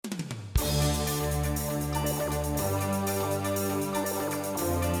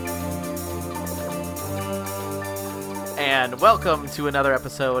And welcome to another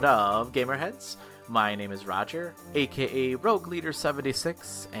episode of Gamerheads. My name is Roger, aka Rogue Leader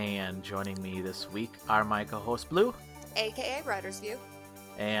 76, and joining me this week are my co-host Blue, aka Riders View,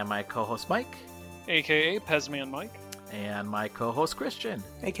 and my co-host Mike, aka Pesman Mike, and my co-host Christian,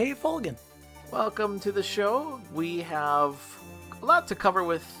 aka Fulgan. Welcome to the show. We have a lot to cover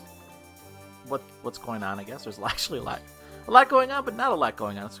with what's going on. I guess there's actually a lot going on, but not a lot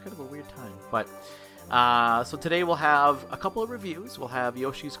going on. It's kind of a weird time, but. So today we'll have a couple of reviews. We'll have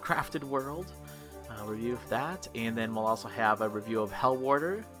Yoshi's Crafted World, review of that, and then we'll also have a review of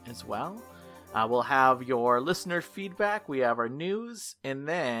Hellwarder as well. We'll have your listener feedback, we have our news, and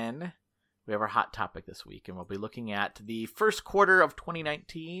then we have our hot topic this week, and we'll be looking at the first quarter of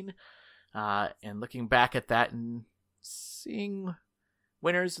 2019, and looking back at that and seeing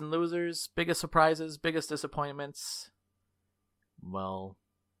winners and losers, biggest surprises, biggest disappointments. Well,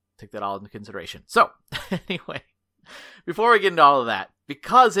 take that all into consideration. So, anyway, before we get into all of that,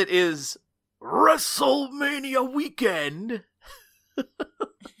 because it is WrestleMania weekend.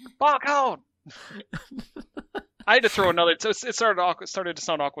 Fuck out! I had to throw another. It started to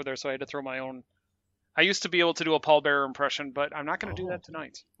sound awkward there, so I had to throw my own. I used to be able to do a Paul Bearer impression, but I'm not going to do that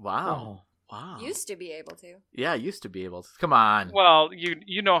tonight. Wow. Wow. Used to be able to. Yeah, used to be able to. Come on. Well,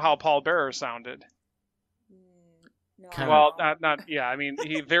 you know how Paul Bearer sounded. No. Well, not yeah. I mean,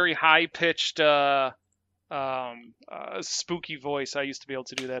 he very high pitched, spooky voice. I used to be able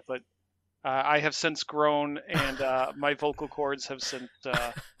to do that, but I have since grown, and my vocal cords have since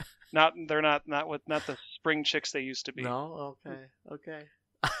not the spring chicks they used to be. No, okay.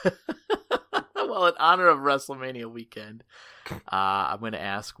 Well, in honor of WrestleMania weekend, I'm going to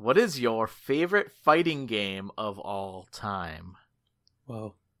ask, what is your favorite fighting game of all time?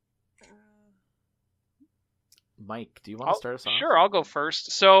 Whoa. Mike, do you want to start us off? Sure, I'll go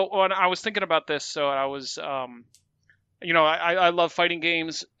first. So when I was thinking about this, I was, I love fighting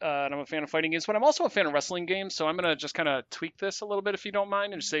games, and I'm a fan of fighting games, but I'm also a fan of wrestling games. So I'm gonna just kind of tweak this a little bit, if you don't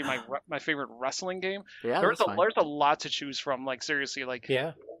mind, and just say my favorite wrestling game. Yeah, there's a lot to choose from. Like seriously, like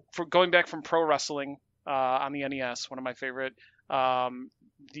Yeah. For going back from pro wrestling on the NES, one of my favorite,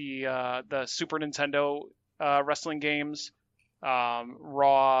 the Super Nintendo wrestling games,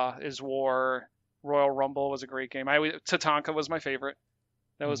 Raw is War. Royal Rumble was a great game. Tatanka was my favorite.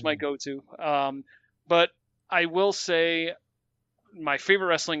 That was my go-to. But I will say my favorite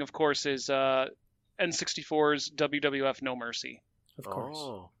wrestling, of course, is N64's WWF No Mercy. Of course.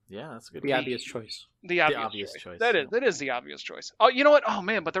 Oh, yeah, that's a good. The obvious choice. The obvious choice. That is the obvious choice. Oh, you know what? Oh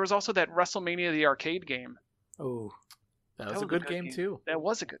man, but there was also that WrestleMania the arcade game. Oh, that was a good game too. That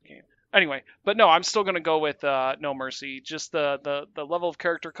was a good game. Anyway, but no, I'm still gonna go with No Mercy. Just the level of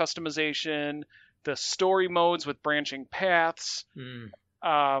character customization, the story modes with branching paths,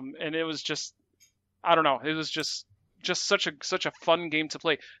 and it was just, I don't know, it was just such a fun game to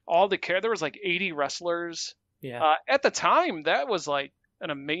play. There was like 80 wrestlers. Yeah. At the time, that was like an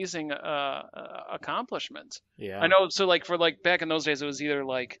amazing accomplishment. Yeah. I know. So like for like back in those days, it was either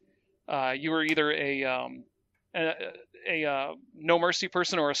like you were either a No Mercy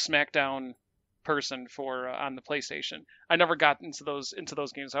person or a SmackDown person for on the PlayStation. I never got into those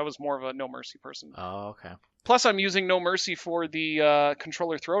games. I was more of a No Mercy person. Oh, okay. Plus, I'm using No Mercy for the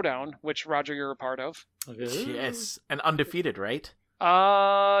controller throwdown, which Roger, you're a part of. Yes, and undefeated, right?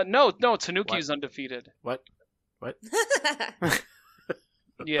 No, Tanuki's undefeated. What?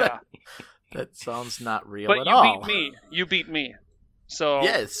 Yeah. That sounds not real but at all. You beat me. So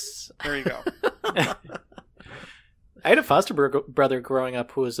yes, there you go. I had a foster brother growing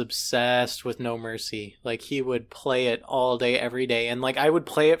up who was obsessed with No Mercy. Like, he would play it all day, every day. And, like, I would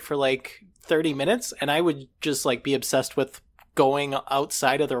play it for, like, 30 minutes, and I would just, like, be obsessed with going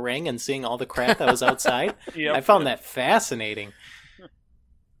outside of the ring and seeing all the crap that was outside. Yep. I found that fascinating.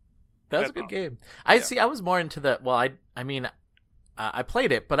 that was a good game. I was more into the. Well, I mean, I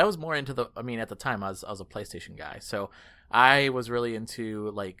played it, but I was more into the. I mean, at the time, I was a PlayStation guy, so I was really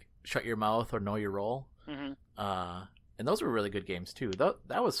into like Shut Your Mouth or Know Your Role. Mm-hmm. And those were really good games too. That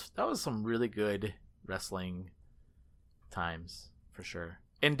was some really good wrestling times for sure.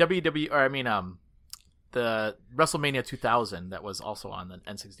 And the WrestleMania 2000 that was also on the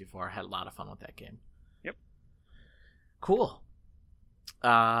N64. I had a lot of fun with that game. Yep. Cool.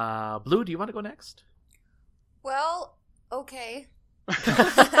 Blue, do you want to go next? Well, okay.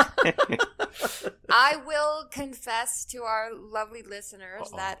 I will confess to our lovely listeners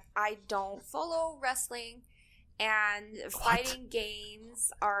that I don't follow wrestling, and fighting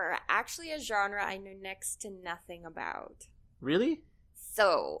games are actually a genre I know next to nothing about. Really?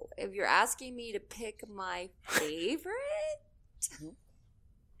 So, if you're asking me to pick my favorite,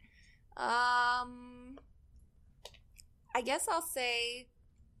 I guess I'll say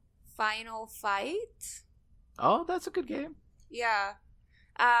Final Fight. Oh, that's a good game. Yeah.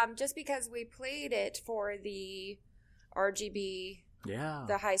 Just because we played it for the RGB, Yeah.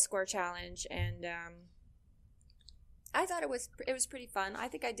 the high score challenge, and I thought it was pretty fun. I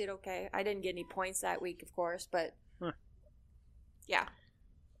think I did okay. I didn't get any points that week, of course, but yeah.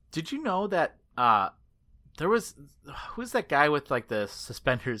 Did you know that there was who's that guy with like the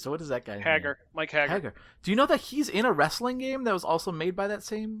suspenders? What is that guy? Hager, Mike Hager. Hager. Do you know that he's in a wrestling game that was also made by that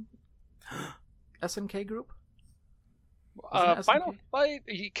same SNK group? Final Fight,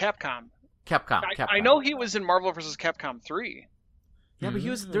 Capcom. Capcom. I know he was in Marvel vs. Capcom 3. Yeah, but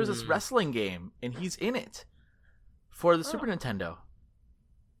there's this wrestling game, and he's in it for the Super Nintendo.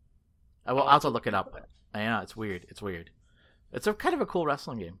 I'll have to look it up. I know, it's weird. It's a kind of a cool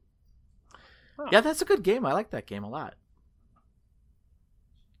wrestling game. Huh. Yeah, that's a good game. I like that game a lot.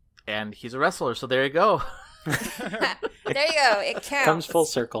 And he's a wrestler, so there you go. There you go. It counts. Comes full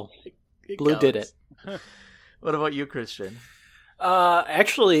circle. Blue did it. What about you, Christian?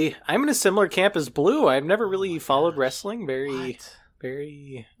 Actually, I'm in a similar camp as Blue. I've never really followed wrestling very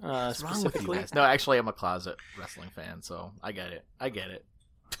What's wrong with you specifically. guys? No, actually, I'm a closet wrestling fan, so I get it.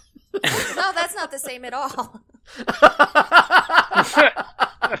 No, that's not the same at all.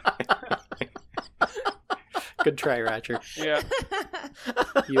 Good try, Roger. Yeah.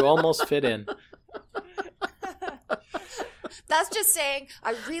 You almost fit in. That's just saying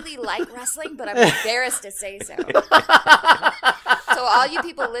I really like wrestling, but I'm embarrassed to say so. So all you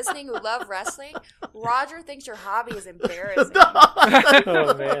people listening who love wrestling, Roger thinks your hobby is embarrassing.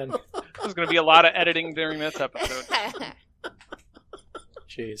 Oh, man. There's going to be a lot of editing during this episode.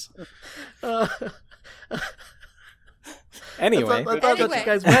 Jeez. Anyway. I thought that's what you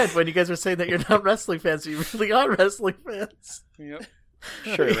guys meant when you guys were saying that you're not wrestling fans. You really are wrestling fans. Yep.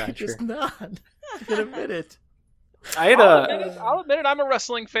 Sure, You're Roger. just not. You can admit it. I'll admit it, I'm a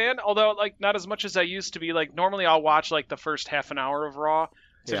wrestling fan, although like not as much as I used to be. Like normally I'll watch like the first half an hour of Raw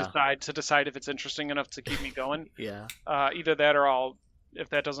to decide if it's interesting enough to keep me going. Yeah. Either that or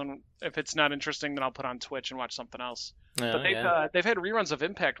if it's not interesting, then I'll put on Twitch and watch something else. But they've had reruns of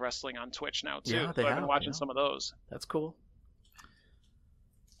Impact Wrestling on Twitch now too. Yeah, so I've been watching some of those. That's cool.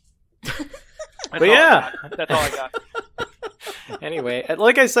 That's all I got. Anyway,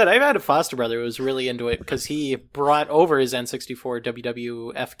 like I said, I've had a foster brother who was really into it because he brought over his N64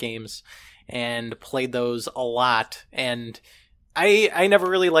 WWF games and played those a lot. And I never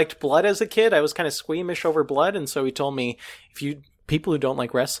really liked blood as a kid. I was kind of squeamish over blood, and so he told me, people who don't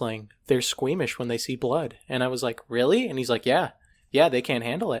like wrestling, they're squeamish when they see blood. And I was like, really? And he's like, yeah, they can't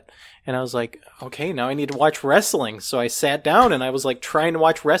handle it. And I was like, okay, now I need to watch wrestling. So I sat down and I was like trying to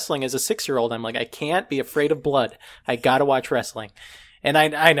watch wrestling as a 6-year-old. I'm like, I can't be afraid of blood. I gotta watch wrestling. And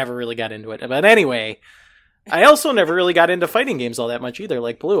I never really got into it. But anyway, I also never really got into fighting games all that much either,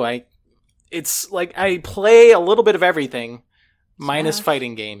 like Blue. It's like I play a little bit of everything minus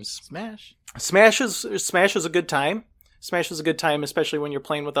fighting games. Smash is a good time. Smash is a good time, especially when you're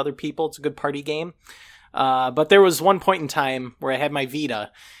playing with other people. It's a good party game. But there was one point in time where I had my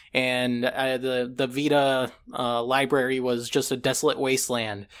Vita, and the Vita library was just a desolate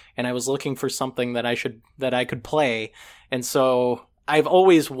wasteland, and I was looking for something that I could play. And so I've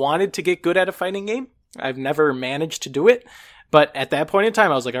always wanted to get good at a fighting game. I've never managed to do it, but at that point in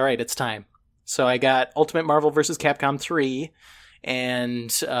time, I was like, all right, it's time. So I got Ultimate Marvel vs. Capcom 3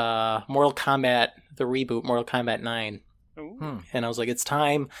 and Mortal Kombat, the reboot, Mortal Kombat 9. And I was like, it's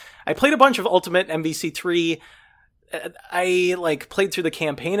time. I played a bunch of Ultimate MVC3. I played through the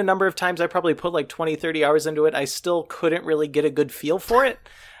campaign a number of times. I probably put 20, 30 hours into it. I still couldn't really get a good feel for it.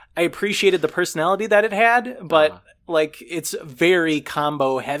 I appreciated the personality that it had, but it's very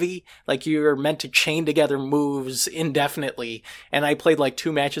combo heavy. You're meant to chain together moves indefinitely. And I played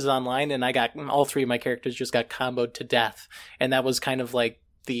 2 matches online, and I got all 3 of my characters just got comboed to death. And that was kind of what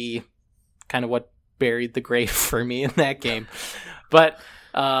buried the grave for me in that game. But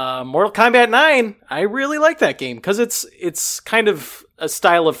Mortal Kombat 9, I really like that game because it's kind of a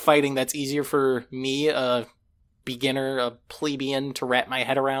style of fighting that's easier for me, a beginner, a plebeian, to wrap my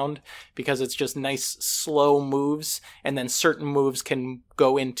head around, because it's just nice slow moves, and then certain moves can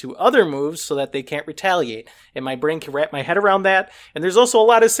go into other moves so that they can't retaliate, and my brain can wrap my head around that. And there's also a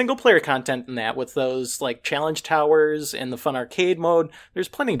lot of single player content in that with those challenge towers and the fun arcade mode. There's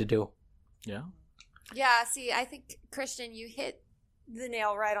plenty to do. Yeah, see, I think, Christian, you hit the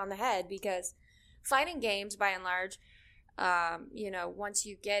nail right on the head, because fighting games, by and large, once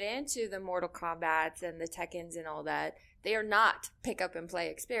you get into the Mortal Kombats and the Tekkens and all that, they are not pick up and play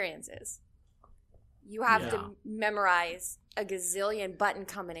experiences. You have to memorize a gazillion button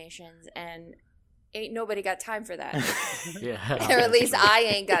combinations, and ain't nobody got time for that. Yeah. Or at least I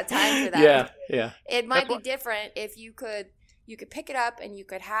ain't got time for that. Yeah. It might be different if you could pick it up and you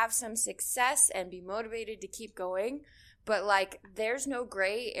could have some success and be motivated to keep going. But like, there's no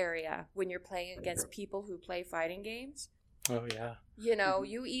gray area when you're playing against people who play fighting games. Oh yeah. You know,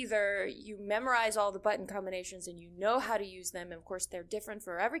 you memorize all the button combinations and you know how to use them. And of course, they're different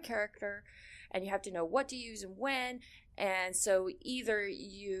for every character, and you have to know what to use and when. And so either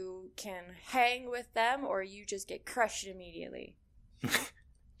you can hang with them or you just get crushed immediately.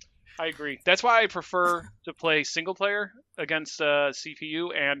 I agree. That's why I prefer to play single player against CPU,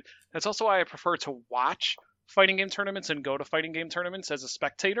 and that's also why I prefer to watch fighting game tournaments and go to fighting game tournaments as a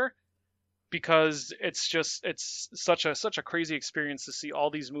spectator, because it's such a crazy experience to see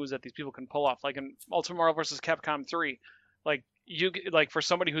all these moves that these people can pull off. Like in Ultimate Marvel vs. Capcom 3, like for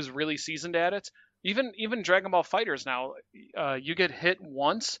somebody who's really seasoned at it, even Dragon Ball FighterZ now, you get hit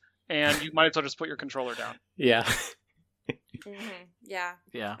once and you might as well just put your controller down. Yeah. Yeah.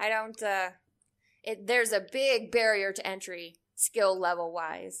 Yeah. I don't. There's a big barrier to entry, skill level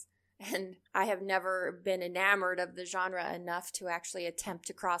wise, and I have never been enamored of the genre enough to actually attempt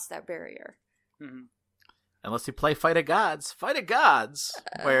to cross that barrier. Mm-hmm. Unless you play Fight of Gods,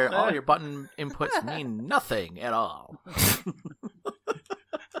 where all your button inputs mean nothing at all.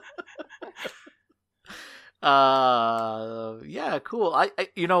 Yeah, cool. I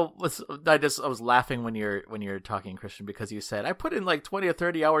was laughing when you're talking, Christian, because you said I put in like 20 or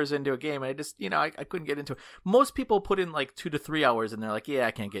 30 hours into a game, and I just, I couldn't get into it. Most people put in like 2 to 3 hours, and they're like, yeah,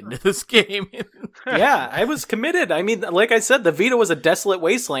 I can't get into this game. Yeah, I was committed. I mean, like I said, the Vita was a desolate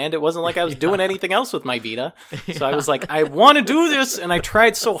wasteland. It wasn't like I was doing anything else with my Vita. So I was like, I want to do this, and I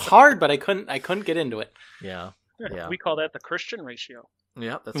tried so hard, but I couldn't get into it. Yeah. We call that the Christian ratio.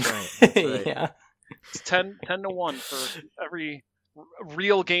 Yeah, that's right. That's right. Yeah. It's 10 to 1 for every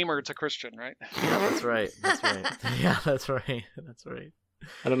real gamer to Christian, right? Yeah, that's right. That's right. Yeah, that's right. That's right.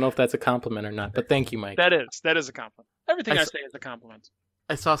 I don't know if that's a compliment or not, but thank you, Mike. That is a compliment. Everything I say is a compliment.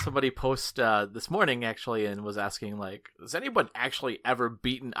 I saw somebody post this morning, actually, and was asking, like, has anyone actually ever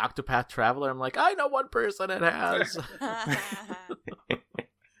beaten Octopath Traveler? I'm like, I know one person that has.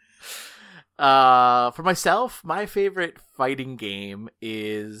 For myself, my favorite fighting game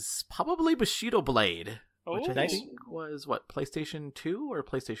is probably Bushido Blade, which I think was, PlayStation 2 or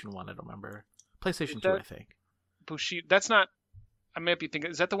PlayStation 1? I don't remember. PlayStation 2, I think. Bushido, that's not... I might be thinking,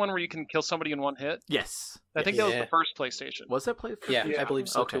 is that the one where you can kill somebody in one hit? Yes. I think that was the first PlayStation. Was that PlayStation? Yeah, I believe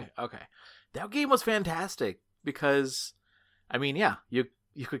so, okay, too. Okay. That game was fantastic because, I mean, yeah, you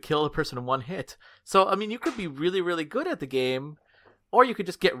could kill a person in one hit. So, I mean, you could be really, really good at the game, or you could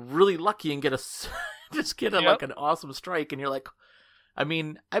just get really lucky and get like an awesome strike, and you're like, I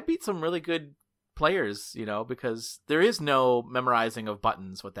mean, I beat some really good players, because there is no memorizing of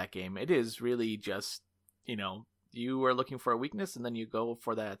buttons with that game. It is really just, you are looking for a weakness and then you go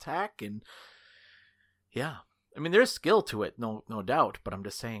for that attack, and yeah, I mean, there's skill to it, no doubt, but I'm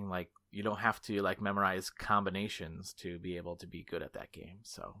just saying, like, you don't have to like memorize combinations to be able to be good at that game.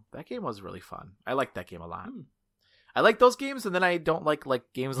 So that game was really fun. I liked that game a lot. I like those games, and then I don't like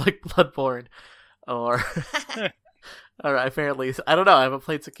games like Bloodborne or apparently, I don't know, I haven't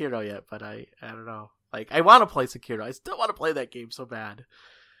played Sekiro yet, but I don't know. Like, I want to play Sekiro. I still want to play that game so bad.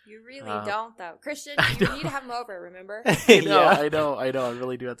 You really don't, though. Christian, you need to have him over, remember? I know. I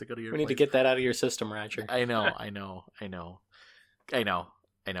really do have to go to your place. We need to get that out of your system, Roger. I know.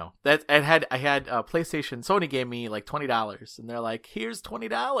 That I had PlayStation. Sony gave me like $20, and they're like, "Here's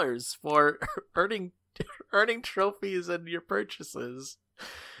 $20 for earning trophies and your purchases."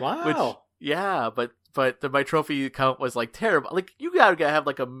 Wow. Which, yeah, but my trophy count was like terrible. Like, you gotta have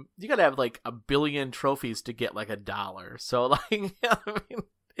like a billion trophies to get like $1. So like, I mean,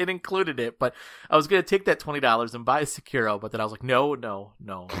 it included it, but I was gonna take that $20 and buy Sekiro, but then I was like, no,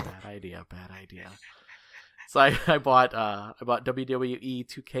 bad idea. So I bought WWE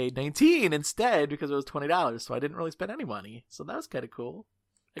 2K19 instead because it was $20, so I didn't really spend any money. So that was kind of cool.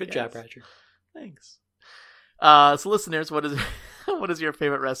 Good job, Roger. Thanks. So listeners, what is your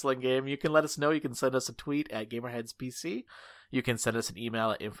favorite wrestling game? You can let us know. You can send us a tweet at GamerheadsPC. You can send us an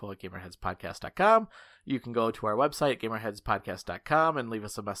email at info@gamerheadspodcast.com. You can go to our website, gamerheadspodcast.com, and leave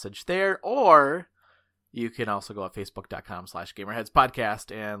us a message there. Or you can also go at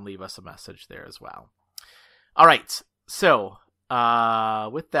facebook.com/gamerheadspodcast and leave us a message there as well. All right. So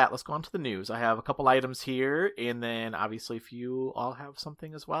with that, let's go on to the news. I have a couple items here, and then obviously if you all have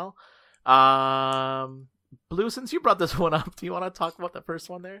something as well. Blue, since you brought this one up, do you want to talk about the first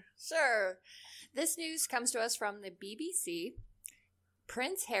one there? Sure. This news comes to us from the BBC.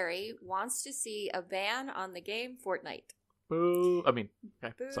 Prince Harry wants to see a ban on the game Fortnite. Boo. I mean,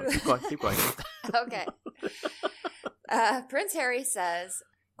 okay. Boo. Sorry, keep going. Okay. Prince Harry says,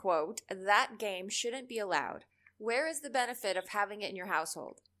 quote, "That game shouldn't be allowed. Where is the benefit of having it in your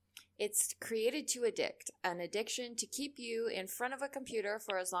household? It's created to addict, an addiction to keep you in front of a computer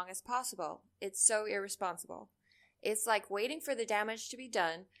for as long as possible. It's so irresponsible. It's like waiting for the damage to be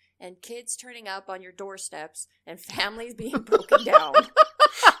done and kids turning up on your doorsteps and families being broken down."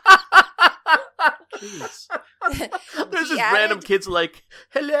 Jeez. There's He just added- random kids like,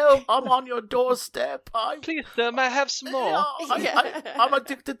 "Hello, I'm on your doorstep. Please, sir, may I have some more? I'm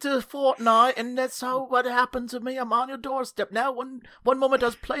addicted to Fortnite, and that's how what happened to me. I'm on your doorstep now. One moment I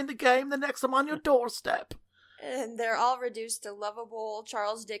was playing the game, the next I'm on your doorstep." And they're all reduced to lovable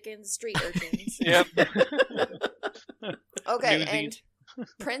Charles Dickens street urchins. Yep. Okay, Newsies. and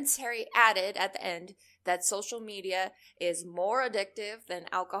Prince Harry added at the end that social media is more addictive than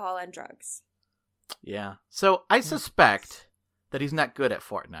alcohol and drugs. Yeah. So I suspect that he's not good at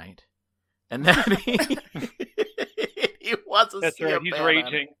Fortnite, and that he wants to That's see right. a He's ban on it.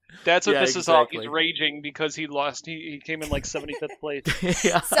 raging. That's what Yeah, this is all. exactly. He's raging because he lost. He came in like 75th place.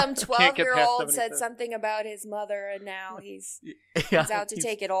 Yeah. Some Can't get 12-year-old past said 75. something about his mother, and now he's Yeah. out to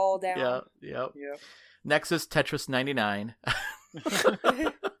take it all down. Yeah. Yeah. Yep. Nexus Tetris 99.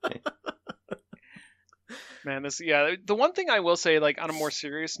 Man, the one thing I will say, like on a more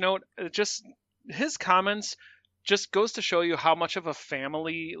serious note, just his comments just goes to show you how much of a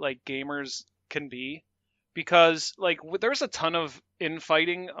family like gamers can be, because like there's a ton of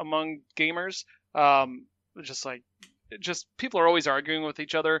infighting among gamers. Just people are always arguing with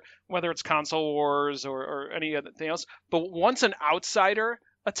each other, whether it's console wars or any other thing else. But once an outsider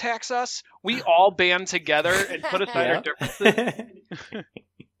attacks us, we all band together and put aside our differences.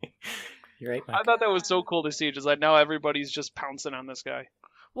 You're right, I Mike. thought that was so cool to see. Just like now everybody's just pouncing on this guy.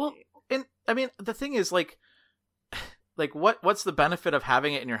 Well, and I mean, the thing is, like what's the benefit of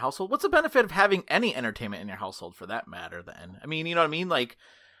having it in your household? What's the benefit of having any entertainment in your household, for that matter? Then, I mean, you know what I mean? Like,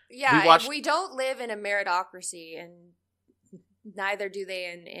 Yeah, We watched- and we don't live in a meritocracy, and neither do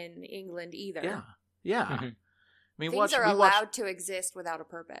they in England either. yeah, yeah. Mhm. I mean, Things are we allowed watched to exist without a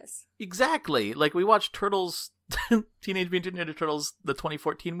purpose. exactly. Like we watched Turtles, Teenage Mutant Ninja Turtles, the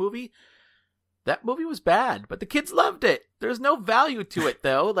 2014 movie. That movie was bad, but the kids loved it. There's no value to it,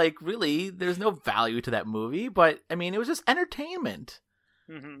 though. Like, really, there's no value to that movie. But I mean, it was just entertainment.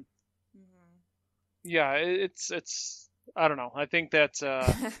 hmm Yeah, it's. I don't know. I think that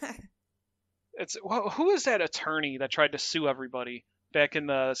it's. Who is that attorney that tried to sue everybody back in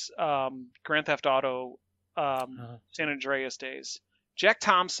the Grand Theft Auto San Andreas days? Jack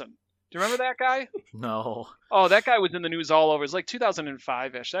Thompson. Do you remember that guy? No. Oh, that guy was in the news all over. It's like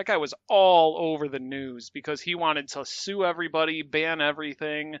 2005-ish. That guy was all over the news because he wanted to sue everybody, ban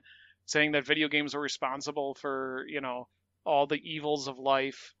everything, saying that video games were responsible for, all the evils of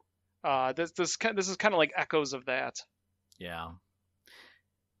life. This is kind of like echoes of that. Yeah.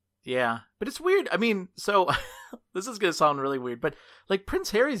 Yeah. But it's weird. I mean, so this is going to sound really weird, but like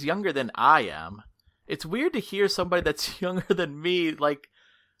Prince Harry's younger than I am. It's weird to hear somebody that's younger than me, like,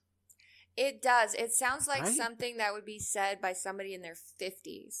 It does. It sounds like Right? something that would be said by somebody in their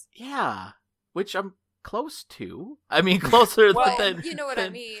 50s. yeah, which I'm close to. I mean, closer Well, than you know what I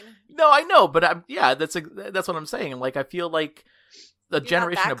than- mean. No, I know, but that's what I'm saying. Like, I feel like the You're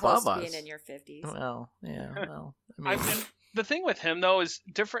generation not that close above to us. being in your 50s. Well, yeah. Well, I mean, the thing with him though is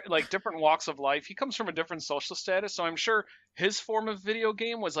different walks of life. He comes from a different social status, so I'm sure his form of video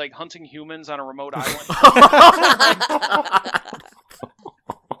game was like hunting humans on a remote island.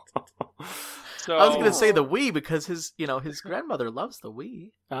 So I was gonna say the Wii because his grandmother loves the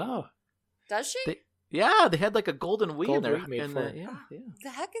Wii. Oh, Does she? Yeah, they had like a golden Wii in Gold there. Wii made in for the- it. yeah. The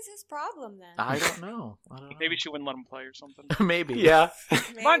heck is his problem then? I don't know. maybe she wouldn't let him play or something. Maybe. yeah.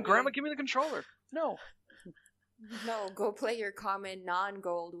 Come on, Grandma, give me the controller. No. No, go play your common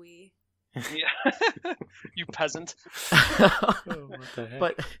non-gold Wii. Yeah. You peasant. Oh, what the heck?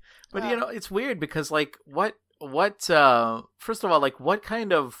 but it's weird because like what first of all, like what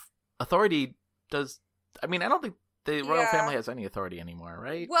kind of authority does I mean, I don't think the royal Yeah. family has any authority anymore,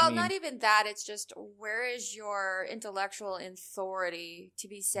 right? Well, I mean, not even that. It's just, where is your intellectual authority to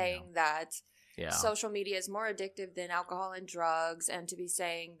be saying that yeah. social media is more addictive than alcohol and drugs, and to be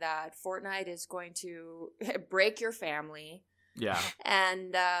saying that Fortnite is going to break your family? Yeah.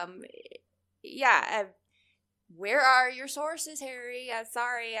 And where are your sources, Harry? I'm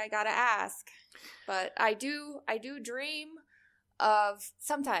sorry, I gotta ask, but I do dream of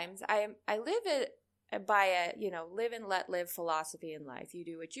sometimes I live it by a live and let live philosophy in life. You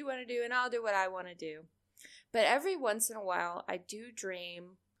do what you want to do, and I'll do what I want to do. But every once in a while, I do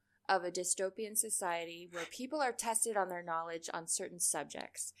dream of a dystopian society where people are tested on their knowledge on certain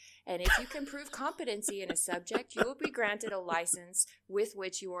subjects. And if you can prove competency in a subject, you will be granted a license with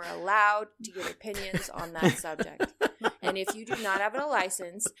which you are allowed to give opinions on that subject. And if you do not have a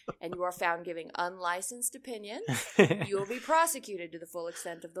license and you are found giving unlicensed opinions, you will be prosecuted to the full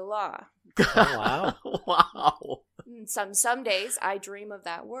extent of the law. Oh, wow. Wow. Some days I dream of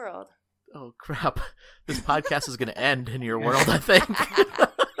that world. Oh, crap. This podcast is going to end in your world, I think.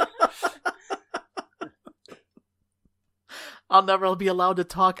 I'll never be allowed to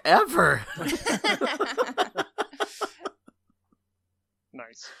talk ever.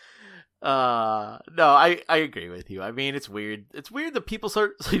 Nice. No, I agree with you. I mean, it's weird. It's weird that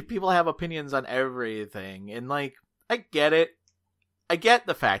people have opinions on everything, and like, I get it. I get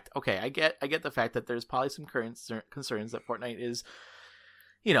the fact. Okay, I get the fact that there's probably some concerns that Fortnite is,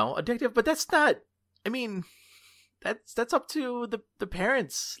 addictive, but that's not. I mean, that's up to the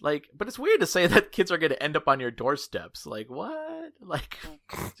parents. Like, but it's weird to say that kids are going to end up on your doorsteps. Like, what? Like,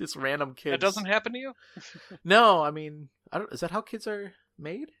 just random kids. It doesn't happen to you? No, I mean, I don't. Is that how kids are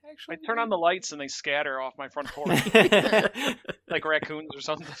made? Actually, I turn on the lights and they scatter off my front porch like raccoons or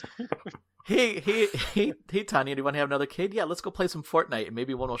something. Hey, Tanya, do you want to have another kid? Yeah, let's go play some Fortnite, and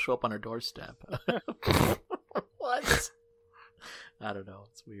maybe one will show up on our doorstep. What? I don't know.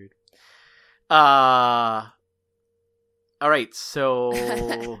 It's weird. All right, so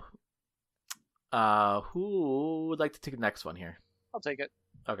who would like to take the next one here? I'll take it.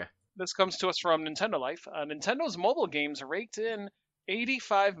 Okay. This comes to us from Nintendo Life. Nintendo's mobile games raked in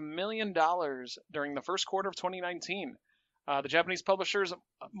 $85 million during the first quarter of 2019. The Japanese publisher's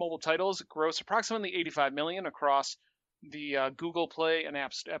mobile titles grossed approximately $85 million across the Google Play and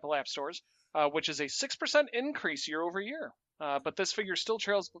Apple App Stores, which is a 6% increase year over year. But this figure still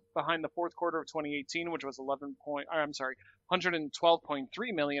trails behind the fourth quarter of 2018, which was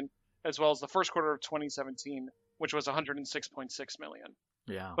 $112.3 million, as well as the first quarter of 2017, which was $106.6 million.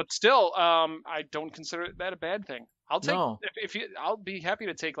 Yeah. But still, I don't consider that a bad thing. I'll take No. I'll be happy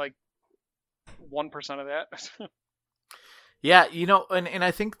to take like 1% of that. Yeah, and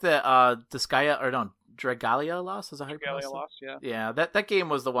I think that Dragalia Lost, is that how you pronounce it? Dragalia Lost, yeah. Yeah, that game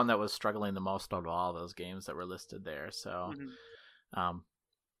was the one that was struggling the most out of all those games that were listed there. So,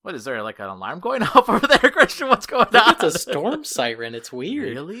 what is there, like an alarm going off over there, Christian? What's going on? It's a storm siren. It's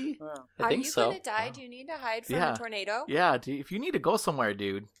weird. Really? I think so. Are you going to die? Do you need to hide from a tornado? Yeah, if you need to go somewhere,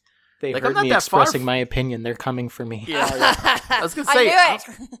 dude. They Like, heard I'm not me that expressing far my opinion. They're coming for me. Yeah. I was going to say, I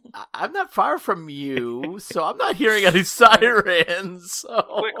knew it. I'm not far from you, so I'm not hearing any sirens. So.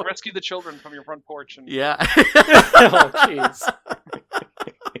 Quick, rescue the children from your front porch and Yeah. Oh, jeez.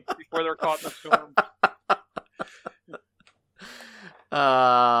 before they're caught in the storm.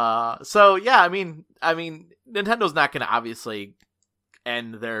 So yeah, I mean, Nintendo's not going to obviously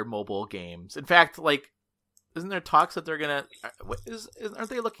end their mobile games. In fact, like, isn't there talks that they're gonna? Aren't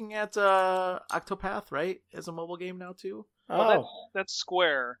they looking at Octopath, right, as a mobile game now too? Well, that's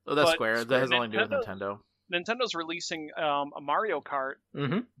Square. Oh, that's but Square. That has nothing to do with Nintendo. Nintendo's releasing a Mario Kart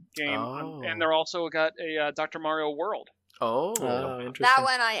game, Oh. and they're also got a Dr. Mario World. Oh, Interesting. That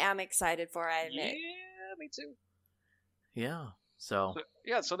one I am excited for, I admit. Yeah, me too. yeah. So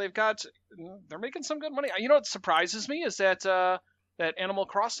So they're making some good money. You know what surprises me is that that Animal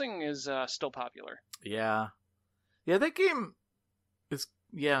Crossing is still popular. yeah, that game is.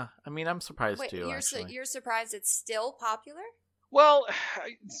 Yeah, I mean, I'm surprised Wait, too. Actually, you're surprised it's still popular? Well,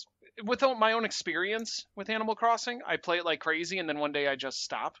 with my own experience with Animal Crossing, I play it like crazy, and then one day I just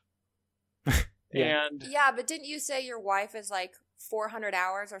stop. Yeah. And Yeah, but didn't you say your wife is like 400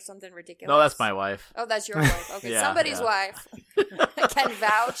 hours or something ridiculous? no, that's my wife. Oh, that's your wife. Okay, Yeah, somebody's yeah. wife can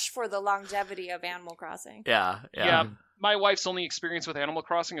vouch for the longevity of Animal Crossing. Yeah. yeah, my wife's only experience with Animal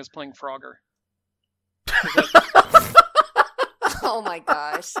Crossing is playing Frogger. Oh my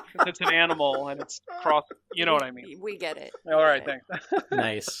gosh. It's an animal and it's cross. You know what I mean. We get it. All right, thanks.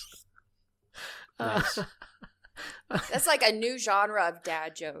 Nice. Nice. That's like a new genre of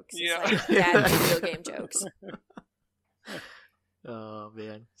dad jokes. Yeah. It's like dad video game jokes. Oh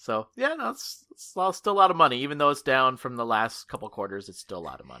man. So yeah, no, it's still a lot of money, even though it's down from the last couple quarters. It's still a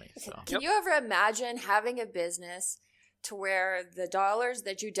lot of money. So Can you ever imagine having a business to where the dollars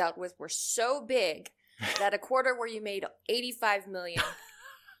that you dealt with were so big that a quarter where you made $85 million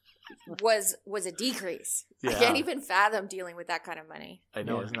was a decrease? I Yeah. can't even fathom dealing with that kind of money. I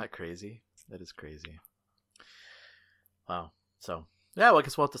know, Yeah. isn't that crazy? That is crazy. Wow. So yeah, well, I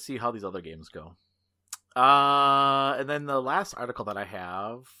guess we'll have to see how these other games go. And then the last article that I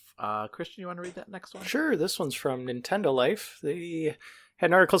have, Christian, you want to read that next one? Sure, this one's from Nintendo Life. They Had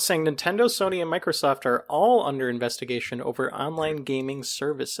an article saying Nintendo, Sony, and Microsoft are all under investigation over online gaming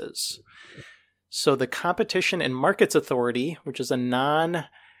services. So the Competition and Markets Authority, which is a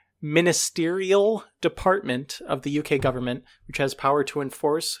non-ministerial department of the UK government, which has power to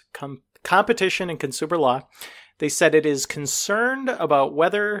enforce competition and consumer law, they said it is concerned about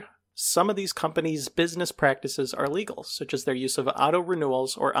whether some of these companies' business practices are legal, such as their use of auto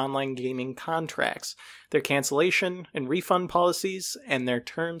renewals or online gaming contracts, their cancellation and refund policies, and their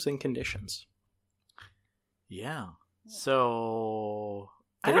terms and conditions. Yeah. So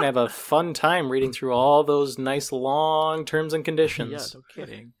they're going to have a fun time reading through all those nice long terms and conditions. Yeah, no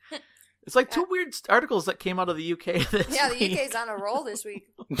kidding. It's like two weird articles that came out of the UK this Yeah, the week. UK's on a roll this week.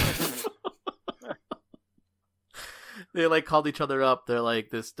 They like called each other up. They're like,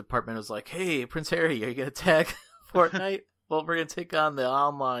 this department was like, "Hey, Prince Harry, are you gonna tag Fortnite? Well, we're gonna take on the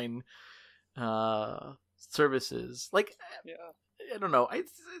online services." Like, Yeah. I don't know.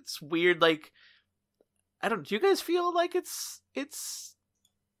 It's weird. Like, I don't. Do you guys feel like it's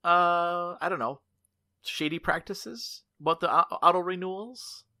I don't know, shady practices about the auto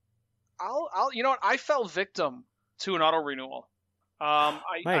renewals? I'll you know what? I fell victim to an auto renewal.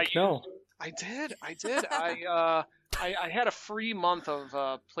 Mike, no. I did. I had a free month of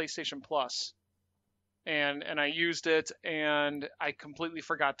PlayStation Plus, and I used it, and I completely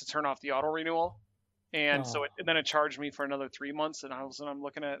forgot to turn off the auto renewal, and so then it charged me for another 3 months, and I'm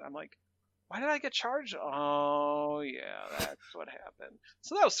looking at it, I'm like, why did I get charged? Oh yeah, that's what happened.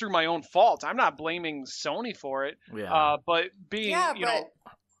 So that was through my own fault. I'm not blaming Sony for it. Yeah. But being you know,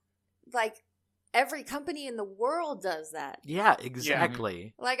 like every company in the world does that. Yeah,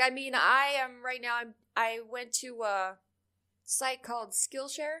 exactly. Like, I mean, I am right now. I went to a site called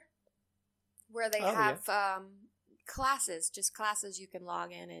Skillshare, where they have classes, just classes you can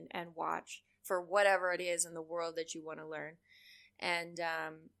log in and watch for whatever it is in the world that you want to learn. And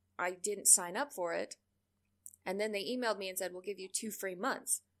I didn't sign up for it, and then they emailed me and said, "We'll give you 2 free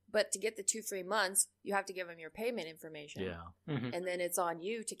months." But to get the 2 free months, you have to give them your payment information. Yeah. Mm-hmm. And then it's on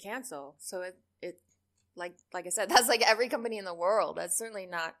you to cancel. So it like I said, that's like every company in the world. That's certainly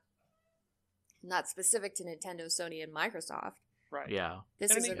not specific to Nintendo, Sony, and Microsoft. right? Yeah.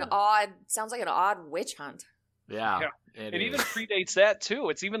 This And is even- sounds like an odd witch hunt. Yeah. Yeah. It It is. even predates that too.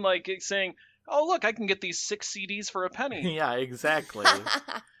 It's even like it's saying, "Oh, look, I can get these 6 CDs for a penny." Yeah, exactly.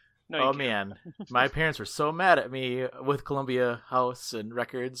 No, you Oh can't. man, my parents were so mad at me with Columbia House and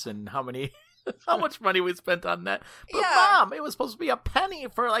Records and how much money we spent on that. But Yeah. Mom, it was supposed to be a penny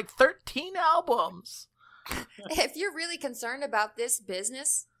for like 13 albums. If you're really concerned about this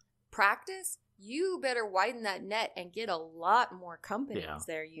business practice, you better widen that net and get a lot more companies Yeah.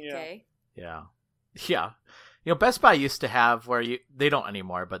 there, UK. Yeah. Yeah. You know, Best Buy used to have they don't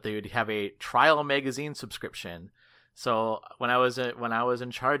anymore, but they would have a trial magazine subscription. So when I was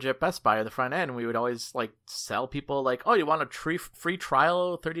in charge at Best Buy at the front end, we would always like sell people like, "Oh, you want a free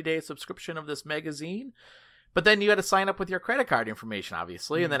trial 30-day subscription of this magazine?" But then you had to sign up with your credit card information,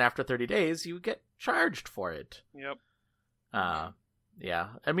 obviously, and then after 30 days, you get charged for it. Yep. Yeah.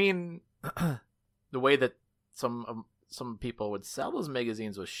 I mean, the way that some people would sell those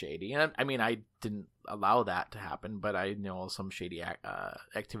magazines was shady. And I mean, I didn't allow that to happen, but I know some shady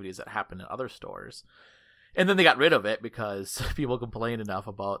activities that happen in other stores. And then they got rid of it because people complained enough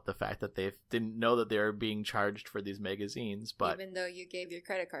about the fact that they didn't know that they were being charged for these magazines. But Even though you gave your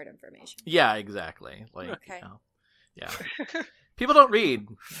credit card information. yeah, exactly. Like, Okay. you know, yeah. People don't read.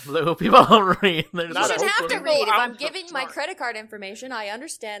 Lou. People don't read. They're You Not shouldn't a- have to people read. If I'm out giving my smart. credit card information, I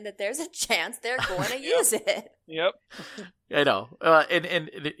understand that there's a chance they're going to use it. Yep. I know,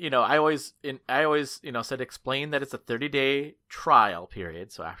 and you know, I always said explain that it's a 30-day trial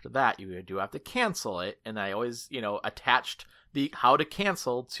period. So after that, you do have to cancel it, and I always attached the how to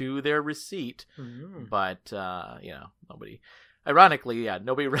cancel to their receipt. Mm. But nobody, ironically,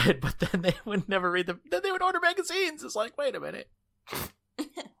 nobody read. But then they would never read them. Then they would order magazines. It's like, wait a minute.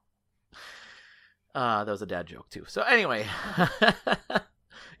 That was a dad joke too. So anyway.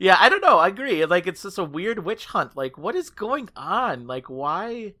 Yeah, I don't know. I agree. Like, it's just a weird witch hunt. Like, what is going on? Like,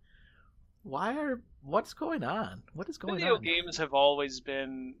 what's going on? What is going Video on? games have always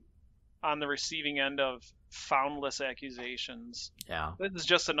been on the receiving end of foundless accusations. Yeah. This is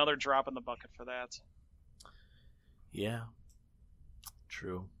just another drop in the bucket for that. Yeah.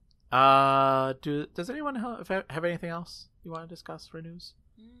 True. Does anyone have anything else you want to discuss for news?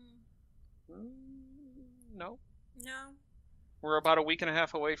 No. No. We're about a week and a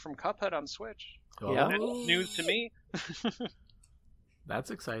half away from Cuphead on Switch. Yeah. That's news to me.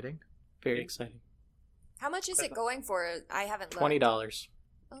 That's exciting. Very exciting. How much is it going for? I haven't looked. $20.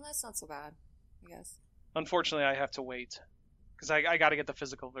 Oh, that's not so bad, I guess. Unfortunately, I have to wait because I got to get the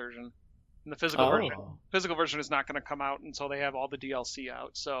physical version. And the physical version is not going to come out until they have all the DLC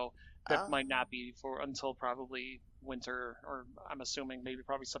out. So that might not be until probably winter, or I'm assuming maybe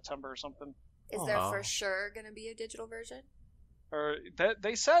probably September or something. Is there for sure going to be a digital version? Or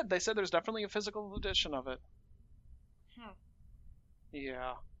they said there's definitely a physical edition of it.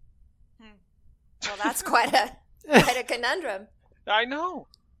 Yeah. Well, that's quite a conundrum. I know.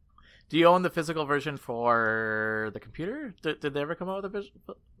 Do you own the physical version for the computer? Did they ever come out with a visual?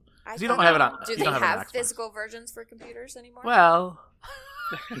 You don't have it on. Do they have physical versions for computers anymore? Well,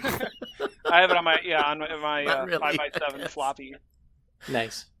 I have it on my 5x7 floppy.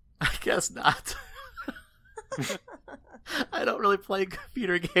 Nice. I guess not. I don't really play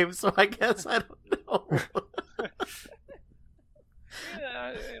computer games, so I guess I don't know.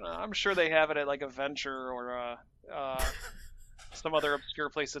 Yeah, I'm sure they have it at like a Venture or some other obscure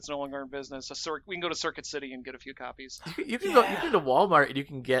place that's no longer in business. We can go to Circuit City and get a few copies. You can go to Walmart and you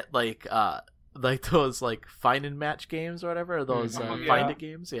can get like those like find and match games or whatever, or those find it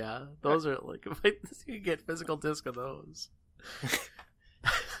games. Yeah, those are like you can get physical disc of those.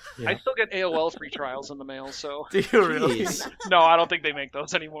 I still get AOL free trials in the mail, so. Do you really? No, I don't think they make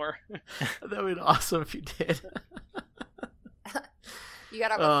those anymore. That would be awesome if you did. You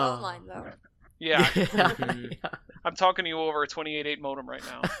gotta have a phone line though. Yeah. I'm talking to you over a 28.8 modem right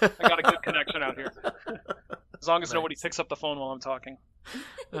now. I got a good connection out here. As long as nobody picks up the phone while I'm talking.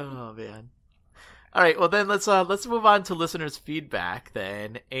 Oh man. All right, well then let's move on to listeners' feedback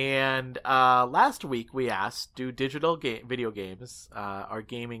then. And last week we asked, do digital video games or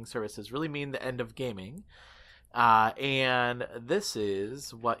gaming services really mean the end of gaming? And this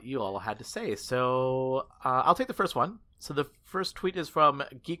is what you all had to say. So I'll take the first one. So the first tweet is from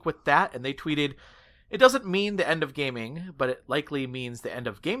Geek With That, and they tweeted, "It doesn't mean the end of gaming, but it likely means the end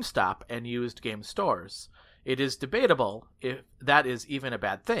of GameStop and used game stores. It is debatable if that is even a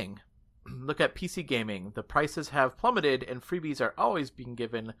bad thing. Look at PC gaming. The prices have plummeted and freebies are always being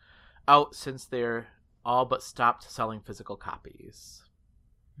given out since they're all but stopped selling physical copies."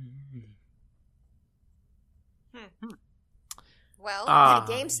 Well,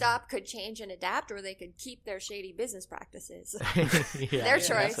 GameStop could change and adapt, or they could keep their shady business practices. Their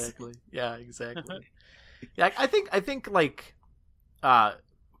choice. Exactly. Yeah, exactly. Yeah, I think like,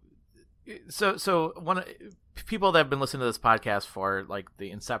 so one people that have been listening to this podcast for like the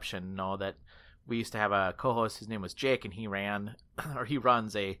inception know that we used to have a co-host. His name was Jake, and he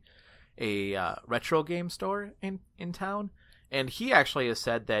runs a retro game store in town, and he actually has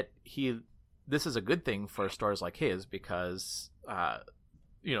said that this is a good thing for stores like his because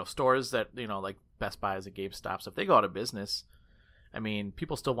stores that like Best Buy and GameStops, if they go out of business, I mean,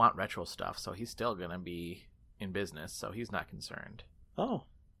 people still want retro stuff, so he's still gonna be in business, so he's not concerned. Oh,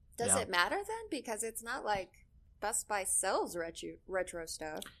 does it matter then? Because it's not like Best Buy sells retro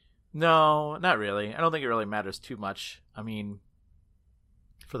stuff. No, not really. I don't think it really matters too much. I mean,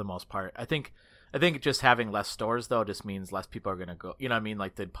 for the most part, I think just having less stores though just means less people are gonna go. You know what I mean?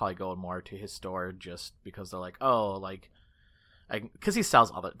 Like they'd probably go more to his store just because they're like, oh, like, because he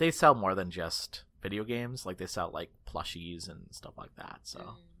sells they sell more than just video games. Like they sell like plushies and stuff like that.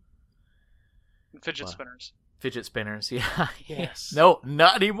 So fidget spinners. Fidget spinners, yeah. Yes. No,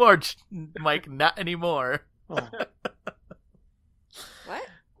 not anymore, Mike. Not anymore. Oh. What?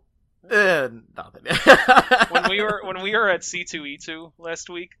 Nothing. when we were at C2E2 last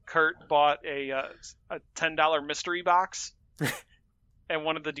week, Kurt bought a $10 mystery box at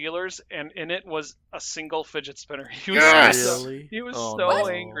one of the dealers, and in it was a single fidget spinner. He was Really? He was Oh, so no.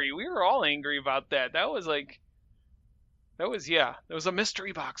 angry. We were all angry about that. That was a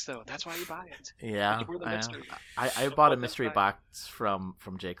mystery box though. That's why you buy it. Yeah, We're the mystery. I bought a mystery box from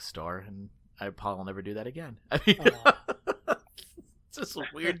Jake's store, and I probably will never do that again. I mean, it's just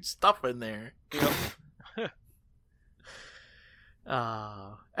weird stuff in there. Yep.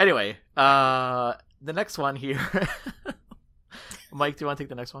 Anyway, the next one here. Mike, do you want to take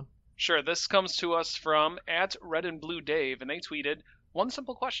the next one? Sure. This comes to us from @RedandBlueDave, and they tweeted, "One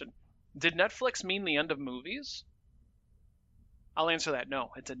simple question: did Netflix mean the end of movies?" I'll answer that.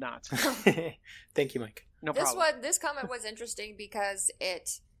 No, it did not. Thank you, Mike. No problem. This comment was interesting because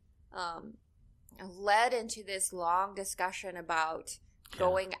it led into this long discussion about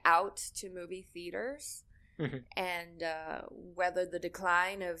going out to movie theaters and whether the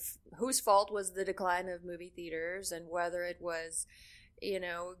decline of whose fault was the decline of movie theaters, and whether it was a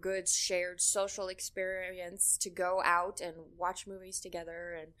good shared social experience to go out and watch movies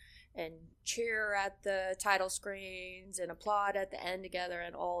together and cheer at the title screens and applaud at the end together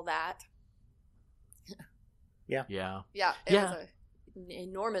and all that. Yeah. It was an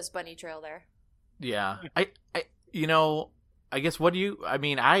enormous bunny trail there. Yeah. I guess what do you? I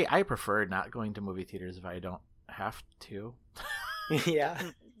mean, I prefer not going to movie theaters if I don't have to. Yeah.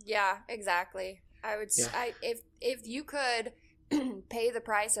 Yeah, exactly. I would. Yeah. If you could pay the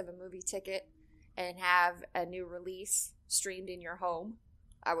price of a movie ticket and have a new release streamed in your home,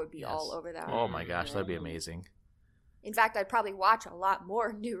 I would be Yes. all over that. Oh my gosh, that'd be amazing. In fact, I'd probably watch a lot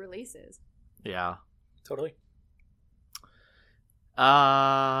more new releases. Yeah. Totally.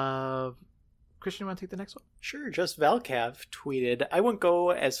 Christian, you want to take the next one? Sure, just Valcav tweeted, I wouldn't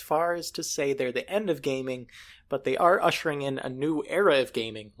go as far as to say they're the end of gaming, but they are ushering in a new era of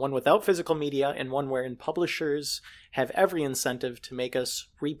gaming, one without physical media and one wherein publishers have every incentive to make us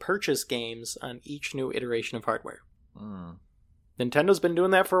repurchase games on each new iteration of hardware. Mm. Nintendo's been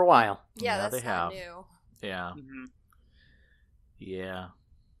doing that for a while. Yeah, Yeah, that's they not have. new. Yeah. Mhm. Yeah.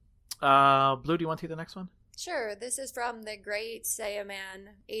 Blue, do you want to take the next one? Sure, this is from the great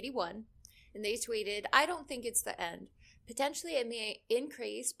Sayaman81, and they tweeted, I don't think it's the end. Potentially it may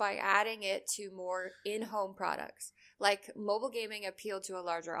increase by adding it to more in-home products, like mobile gaming appeal to a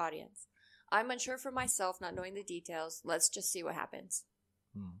larger audience. I'm unsure for myself, not knowing the details. Let's just see what happens.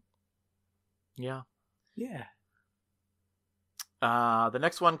 Yeah. Yeah. The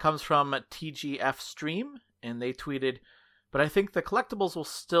next one comes from TGF Stream, and they tweeted, but I think the collectibles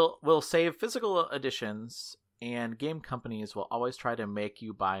will save physical editions, and game companies will always try to make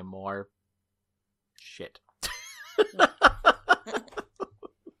you buy more shit.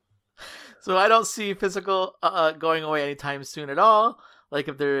 So I don't see physical going away anytime soon at all. Like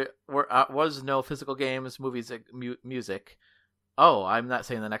if there was no physical games, movies, music. Oh, I'm not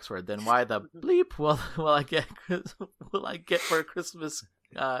saying the next word. Then why the bleep will I get for Christmas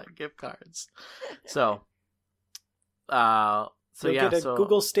gift cards? So You'll yeah, get a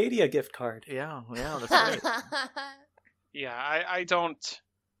Google Stadia gift card. Yeah, that's right. Yeah, I don't.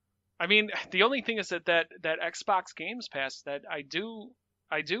 I mean, the only thing is that Xbox Games Pass, that I do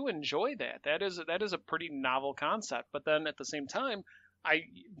enjoy that. That is a pretty novel concept. But then at the same time, I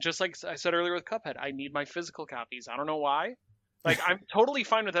just like I said earlier with Cuphead, I need my physical copies. I don't know why. Like I'm totally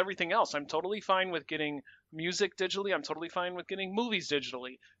fine with everything else. I'm totally fine with getting music digitally. I'm totally fine with getting movies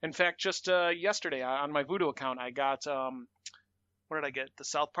digitally. In fact, just yesterday on my Vudu account, I got what did I get? The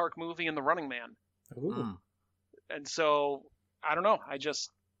South Park movie and The Running Man. Ooh. And so I don't know.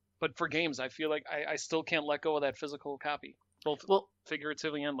 But for games, I feel like I still can't let go of that physical copy, both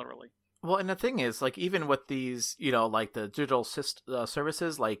figuratively and literally. Well, and the thing is, like, even with these, like the digital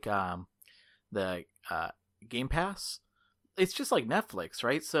services, like the Game Pass, it's just like Netflix,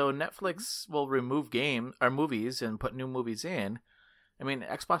 right? So Netflix will remove movies and put new movies in. I mean,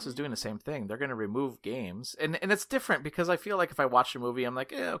 Xbox is doing the same thing. They're going to remove games, and it's different because I feel like if I watch a movie, I'm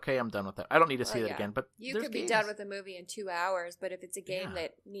like, okay, I'm done with it. I don't need to see it again. But you there's could be games. done with a movie in 2 hours, but if it's a game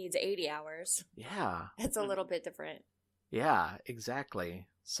that needs 80 hours, it's a little bit different. Yeah, exactly.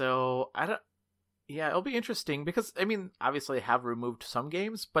 So it'll be interesting because I mean, obviously, I have removed some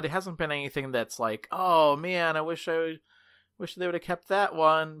games, but it hasn't been anything that's like, oh man, I wish they would have kept that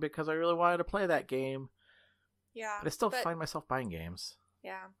one because I really wanted to play that game. Yeah. But I still find myself buying games.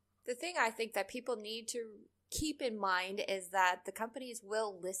 Yeah. The thing I think that people need to keep in mind is that the companies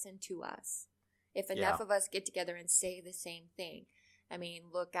will listen to us if enough of us get together and say the same thing. I mean,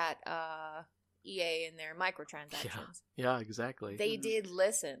 look at EA and their microtransactions. Yeah, exactly. They did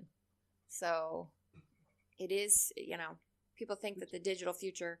listen. So it is, people think that the digital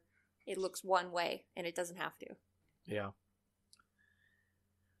future, it looks one way, and it doesn't have to. Yeah.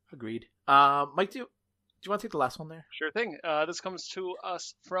 Agreed. Mike, do you want to take the last one there? Sure thing. This comes to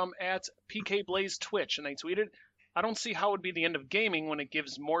us from @PKBlaze Twitch, and they tweeted, I don't see how it would be the end of gaming when it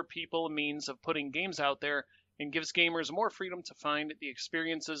gives more people a means of putting games out there and gives gamers more freedom to find the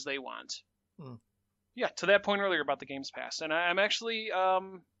experiences they want. Yeah, to that point earlier about the Games Pass. And I'm actually, I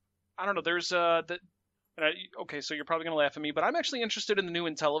don't know, there's okay, so you're probably going to laugh at me, but I'm actually interested in the new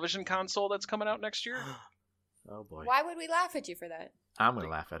Intellivision console that's coming out next year. Oh boy. Why would we laugh at you for that? I'm going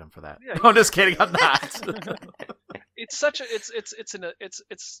to laugh at him for that. Yeah, No, I'm just kidding. I'm not. It's such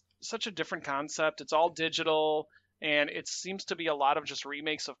a different concept. It's all digital, and it seems to be a lot of just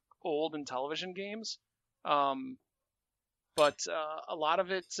remakes of old Intellivision games. But a lot of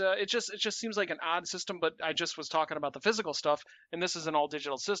it just seems like an odd system. But I just was talking about the physical stuff, and this is an all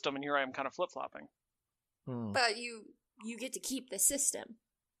digital system, and here I am kind of flip flopping. But you get to keep the system.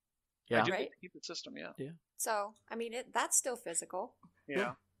 Yeah. I do Right? get to keep the system. Yeah. Yeah. So I mean, that's still physical.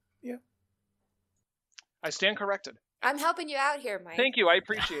 Yeah. Yeah. I stand corrected. I'm helping you out here, Mike. Thank you. I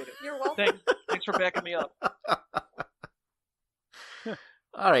appreciate it. You're welcome. Thanks for backing me up.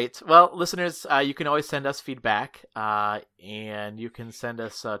 All right. Well, listeners, you can always send us feedback, and you can send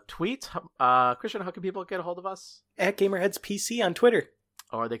us a tweet. Christian, how can people get a hold of us? At GamerheadsPC on Twitter.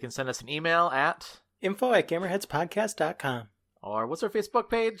 Or they can send us an email at info@gamerheadspodcast.com. Or what's our Facebook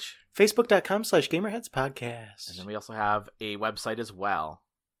page? Facebook.com/GamerheadsPodcast. And then we also have a website as well.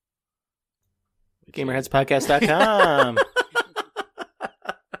 GamerheadsPodcast.com.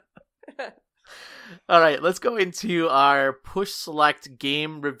 All right, let's go into our push select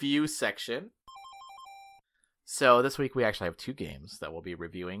game review section. So this week we actually have 2 games that we'll be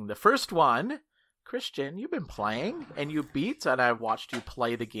reviewing. The first one, Christian, you've been playing and you beat, and I've watched you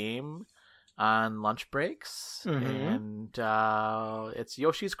play the game on lunch breaks. And it's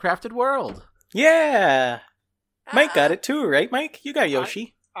Yoshi's Crafted World. Yeah. Mike got it too, right, Mike? You got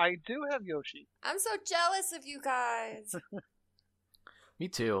Yoshi. I do have Yoshi. I'm so jealous of you guys. Me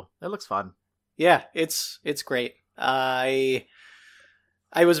too. That looks fun. Yeah, it's great. I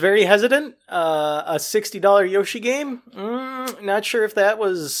was very hesitant. A $60 Yoshi game? Not sure if that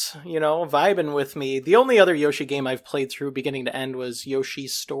was, vibing with me. The only other Yoshi game I've played through beginning to end was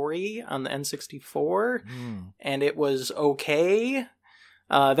Yoshi's Story on the N64, and it was okay.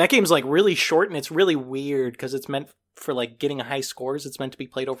 That game's like really short, and it's really weird because it's meant for like getting high scores. It's meant to be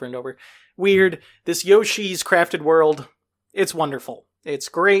played over and over. Weird. This Yoshi's Crafted World, it's wonderful. It's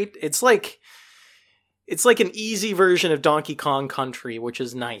great. It's like an easy version of Donkey Kong Country, which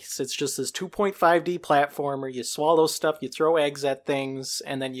is nice. It's just this 2.5D platformer. You swallow stuff, you throw eggs at things,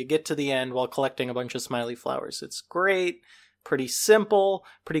 and then you get to the end while collecting a bunch of smiley flowers. It's great, pretty simple,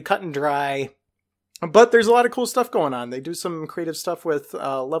 pretty cut and dry. But there's a lot of cool stuff going on. They do some creative stuff with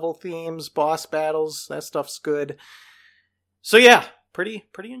level themes, boss battles. That stuff's good. So yeah, pretty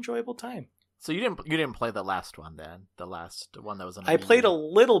enjoyable time. So you didn't play the last one then? The last one that was on the I played a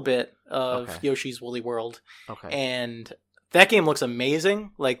little bit of Yoshi's Woolly World. Okay. And that game looks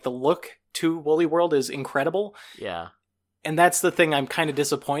amazing. Like the look to Woolly World is incredible. Yeah. And that's the thing I'm kind of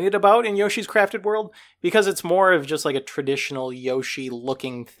disappointed about in Yoshi's Crafted World, because it's more of just like a traditional Yoshi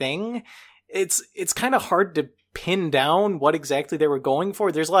looking thing. It's kind of hard to pin down what exactly they were going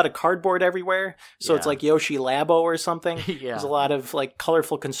for. There's a lot of cardboard everywhere, so it's like Yoshi Labo or something. There's a lot of like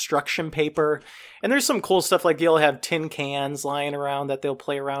colorful construction paper, and there's some cool stuff like you'll have tin cans lying around that they'll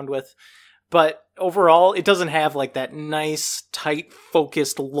play around with. But overall, it doesn't have like that nice, tight,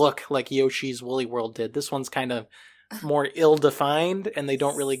 focused look like Yoshi's Woolly World did. This one's kind of more ill-defined, and they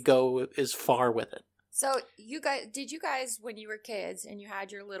don't really go as far with it. So did you guys, when you were kids and you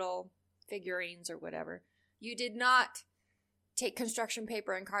had your little figurines or whatever, you did not take construction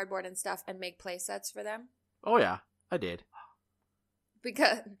paper and cardboard and stuff and make play sets for them? Oh yeah, I did.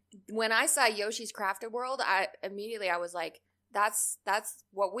 Because when I saw Yoshi's Crafted World, I was like, that's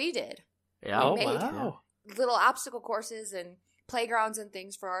what we did. Yeah. We made little obstacle courses and playgrounds and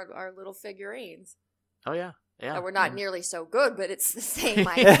things for our little figurines. Oh yeah. Yeah. We're not nearly so good, but it's the same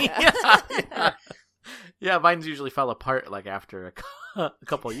idea. Yeah, mine usually fell apart like after a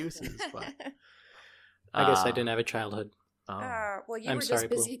couple uses. But, I guess I didn't have a childhood. Well, you I'm were sorry, just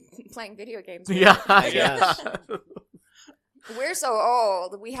busy playing video games. Yeah, I guess. We're so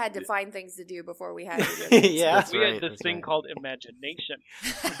old. We had to find things to do before we had video games. Yeah, That's We right, had this that's thing right. called imagination.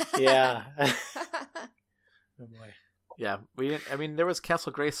 Yeah. Oh boy. Yeah, we didn't. I mean, there was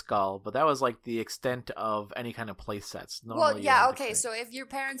Castle Grayskull, but that was like the extent of any kind of play sets. Well, yeah, okay. So if your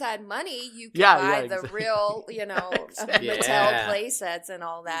parents had money, you could Yeah, buy yeah, the exactly. real, Exactly. Mattel Yeah. play sets and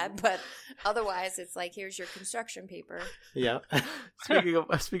all that. But otherwise, it's like, here's your construction paper. Yeah.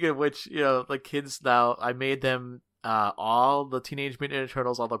 Speaking of which, like kids now, I made them all the Teenage Mutant Ninja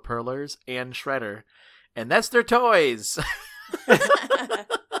Turtles, all the Perlers, and Shredder, and that's their toys.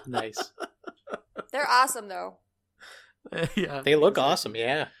 Nice. They're awesome, though. Yeah, They look awesome,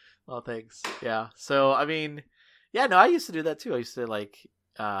 yeah. well, thanks. Yeah, so I mean, yeah, no, I used to do that too. I used to like,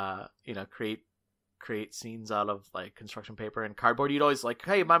 create scenes out of like construction paper and cardboard. You'd always like,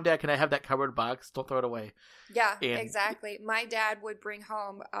 hey, mom, dad, can I have that cardboard box? Don't throw it away. Yeah, And- exactly. My dad would bring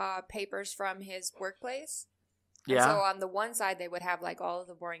home papers from his workplace. And Yeah. so on the one side, they would have like all of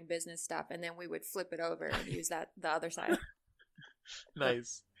the boring business stuff, and then we would flip it over and use the other side.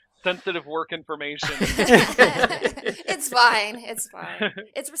 Nice. Sensitive work information. It's fine. It's fine.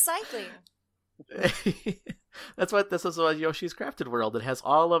 It's recycling. This is what Yoshi's Crafted World. It has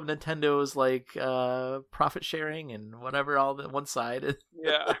all of Nintendo's like profit sharing and whatever all on one side.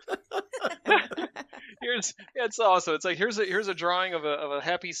 Yeah. It's awesome. It's like here's a drawing of a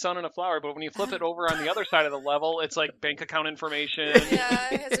happy sun and a flower, but when you flip it over on the other side of the level, it's like bank account information. Yeah,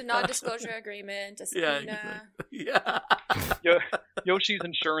 it has a non-disclosure agreement, a subpoena. Yeah. Yoshi's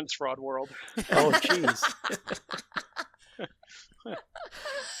insurance fraud world. Oh, jeez.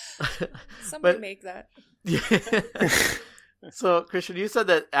 Somebody But- make that. So, Christian, you said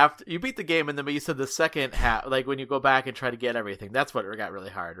that after you beat the game, and then you said the second half, like when you go back and try to get everything, that's what got really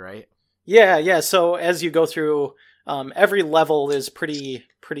hard, right? Yeah. So as you go through, every level is pretty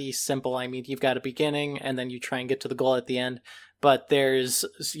simple. I mean, you've got a beginning, and then you try and get to the goal at the end. But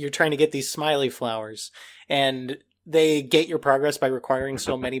you're trying to get these smiley flowers, and they gate your progress by requiring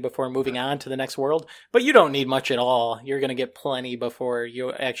so many before moving on to the next world. But you don't need much at all. You're going to get plenty before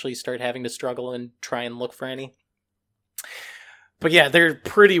you actually start having to struggle and try and look for any. But yeah, they're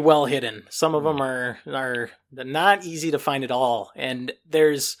pretty well hidden. Some of them are not easy to find at all. And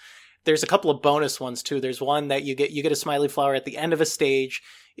there's a couple of bonus ones too. There's one that you get a smiley flower at the end of a stage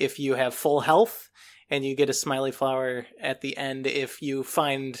if you have full health, and you get a smiley flower at the end if you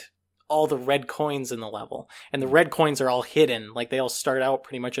find all the red coins in the level. And the red coins are all hidden. Like, they all start out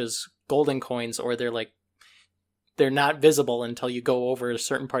pretty much as golden coins, or they're not visible until you go over a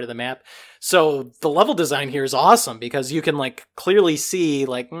certain part of the map. So the level design here is awesome because you can clearly see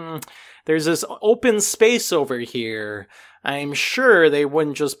there's this open space over here. I'm sure they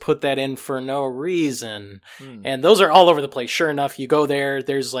wouldn't just put that in for no reason. And those are all over the place. Sure enough, you go there,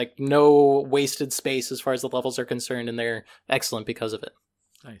 there's no wasted space as far as the levels are concerned, and they're excellent because of it.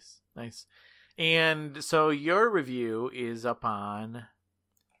 Nice. And so your review is up on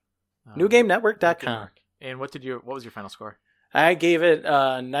NewGameNetwork.com. And what was your final score? I gave it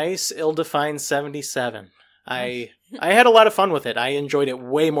a nice, ill-defined 77. I had a lot of fun with it. I enjoyed it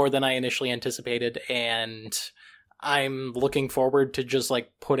way more than I initially anticipated, and I'm looking forward to just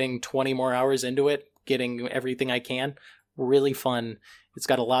putting 20 more hours into it, getting everything I can. Really fun. It's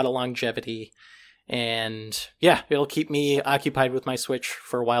got a lot of longevity, and yeah, it'll keep me occupied with my Switch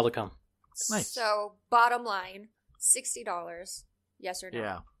for a while to come. Nice. So, bottom line, $60. Yes or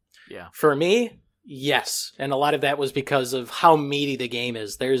no? Yeah. For me, yes. And a lot of that was because of how meaty the game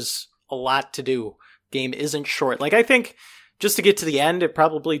is. There's a lot to do. Game isn't short. I think just to get to the end, it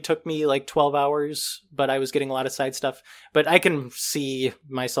probably took me 12 hours, but I was getting a lot of side stuff. But I can see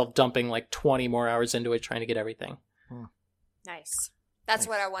myself dumping 20 more hours into it trying to get everything. Nice. That's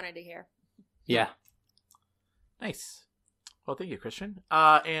what I wanted to hear. Yeah. Nice. Well, thank you, Christian.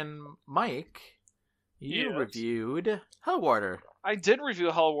 And Mike, you Yes. reviewed Hellwater. I did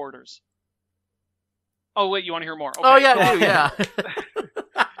review Hell Warders. Oh wait, you want to hear more? Okay. Oh yeah, I do, yeah.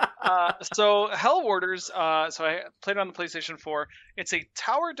 So Hell Warders, so I played it on the PlayStation 4. It's a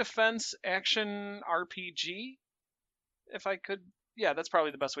tower defense action RPG. If I could, yeah, that's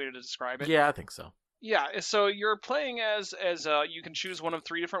probably the best way to describe it. Yeah, I think so. Yeah, so you're playing as you can choose one of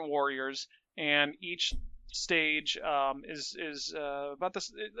 3 different warriors, and each stage is about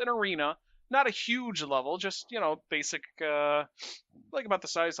this an arena. Not a huge level, just basic, about the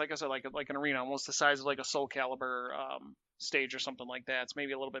size, like I said, like an arena, almost the size of a Soul Calibur stage or something like that. It's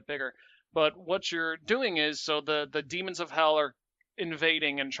maybe a little bit bigger. But what you're doing is, so the demons of hell are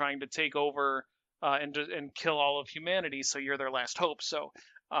invading and trying to take over and kill all of humanity. So you're their last hope. So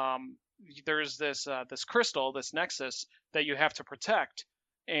there's this crystal, this nexus that you have to protect,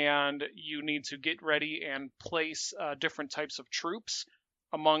 and you need to get ready and place different types of troops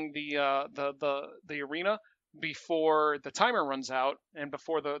among the arena before the timer runs out and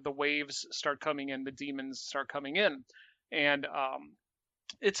before the waves start coming in, the demons start coming in. And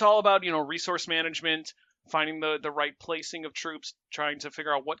it's all about resource management, finding the right placing of troops, trying to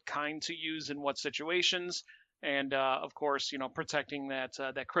figure out what kind to use in what situations, and of course protecting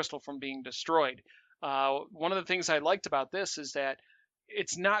that crystal from being destroyed. One of the things I liked about this is that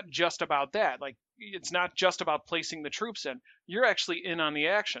it's not just about that. It's not just about placing the troops in. You're actually in on the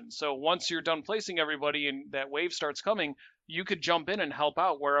action. So once you're done placing everybody and that wave starts coming, you could jump in and help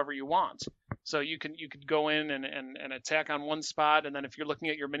out wherever you want. So you could go in and attack on one spot, and then if you're looking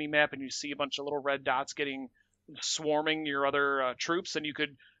at your mini map and you see a bunch of little red dots swarming your other troops, then you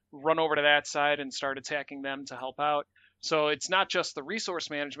could run over to that side and start attacking them to help out. So it's not just the resource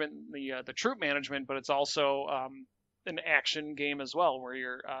management, the troop management, but it's also an action game as well, where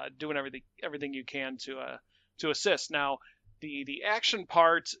you're doing everything you can to assist. Now, the action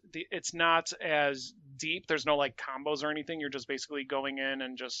part, it's not as deep. There's no combos or anything. You're just basically going in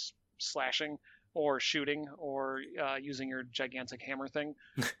and just slashing or shooting or using your gigantic hammer thing.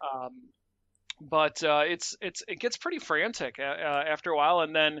 But it gets pretty frantic after a while,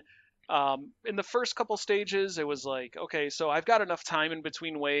 and then in the first couple stages, it was okay, so I've got enough time in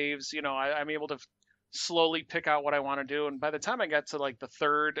between waves. I'm able to slowly pick out what I want to do, and by the time I got to the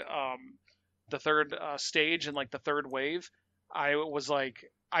third stage and the third wave, I was I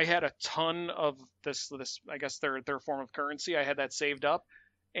had a ton of this I guess their form of currency. I had that saved up,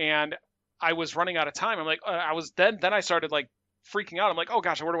 and I was running out of time. I'm I was then I started freaking out. I'm like, oh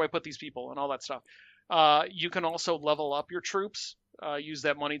gosh, where do I put these people and all that stuff. You can also level up your troops. Use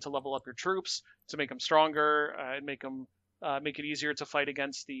that money to level up your troops to make them stronger and make it easier to fight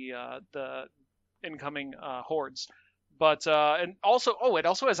against the incoming hordes. But and also, it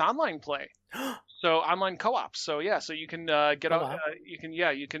also has online play, so online co-op. So yeah, so you can get out. wow.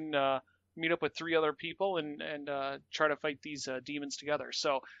 You can meet up with 3 other people and try to fight these demons together.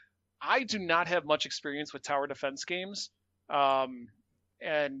 So I do not have much experience with tower defense games,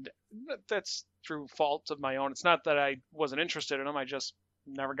 and that's through fault of my own. It's not that I wasn't interested in them; I just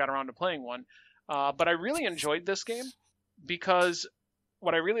never got around to playing one. But I really enjoyed this game because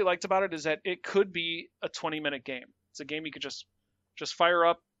what I really liked about it is that it could be a 20-minute game. It's a game you could just fire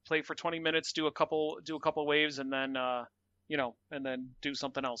up, play for 20 minutes, do a couple waves, and then and then do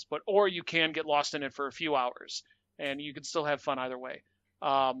something else. Or you can get lost in it for a few hours, and you can still have fun either way.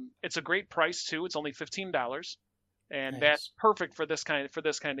 It's a great price too. It's only $15, and Nice. that's perfect for this kind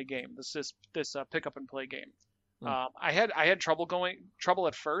of game. This pick up and play game. I had trouble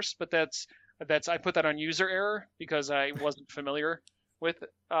at first, but that's I put that on user error because I wasn't familiar with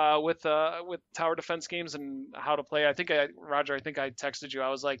tower defense games and how to play. Roger, I think I texted you. I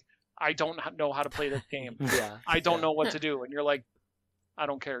was like, I don't know how to play this game. Yeah. I don't know what to do, and you're like, I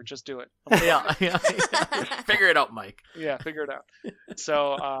don't care, just do it. Yeah. Figure it out, Mike. Yeah, figure it out.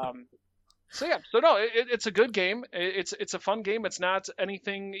 So no, it's a good game. It's a fun game. It's not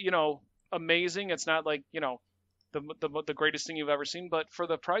anything amazing. It's not like the greatest thing you've ever seen, but for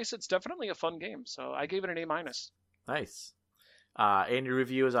the price, it's definitely a fun game. So I gave it an A-. Nice. And your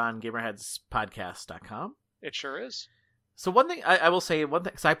review is on GamerHeadsPodcast.com. It sure is. So one thing I will say,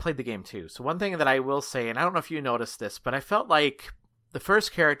 because I played the game too. So one thing that I will say, and I don't know if you noticed this, but I felt like the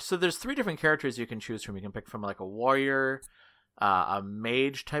first character. So there's 3 different characters you can choose from. You can pick from like a warrior, a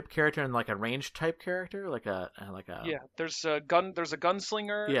mage type character, and like a ranged type character, like a. Yeah. There's a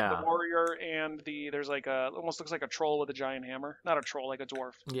gunslinger, Yeah. the warrior, and there's like almost looks like a troll with a giant hammer. Not a troll, like a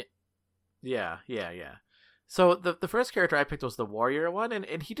dwarf. Yeah. So the first character I picked was the warrior one,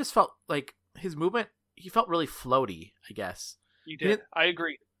 and he just felt like his movement. He felt really floaty, I guess. You did. I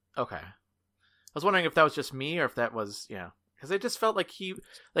agree. Okay. I was wondering if that was just me or if that was, because it just felt like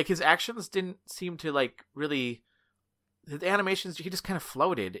his actions didn't seem to like really, the animations, he just kind of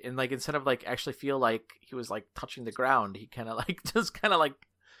floated, and like instead of like actually feel like he was like touching the ground, he kind of like it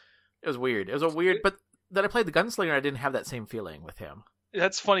was weird. It was a weird, but then I played the gunslinger, I didn't have that same feeling with him.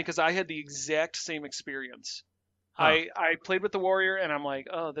 That's funny because I had the exact same experience. Huh. I played with the warrior and I'm like,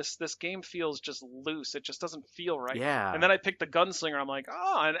 oh, this game feels just loose. It just doesn't feel right. Yeah. And then I picked the gunslinger. I'm like,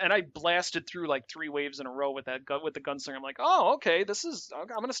 oh, and I blasted through like 3 waves in a row with the gunslinger. I'm like, oh, okay,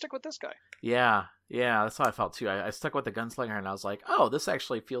 I'm gonna stick with this guy. Yeah, that's how I felt too. I stuck with the gunslinger and I was like, oh, this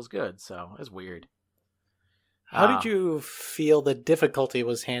actually feels good. So it was weird. How did you feel the difficulty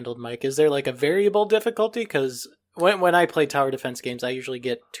was handled, Mike? Is there like a variable difficulty? Because when I play tower defense games, I usually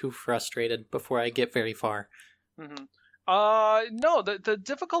get too frustrated before I get very far. Mm-hmm. No, the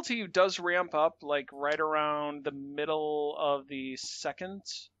difficulty does ramp up like right around the middle of the second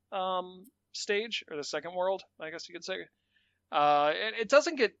stage, or the second world, I guess you could say. And it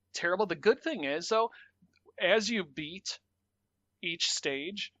doesn't get terrible. The good thing is, though, as you beat each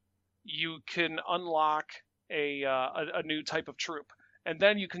stage, you can unlock a new type of troop, and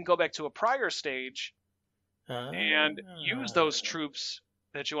then you can go back to a prior stage and use those troops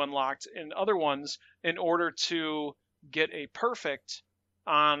that you unlocked in other ones in order to get a perfect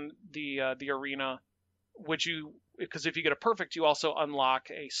on the arena, because if you get a perfect, you also unlock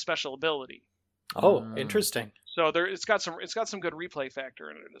a special ability. Oh, interesting. So it's got some good replay factor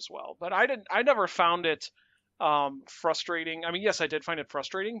in it as well. But I never found it frustrating. I mean, yes, I did find it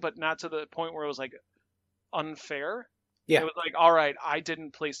frustrating, but not to the point where it was like unfair. Yeah. It was like, all right, I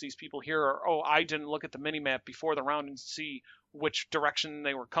didn't place these people here, or oh, I didn't look at the minimap before the round and see which direction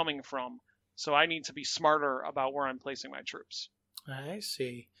they were coming from. So I need to be smarter about where I'm placing my troops. I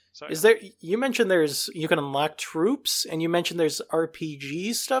see. So, You mentioned you can unlock troops, and you mentioned there's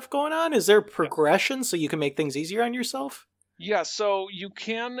RPG stuff going on. Is there progression so you can make things easier on yourself? Yeah, so you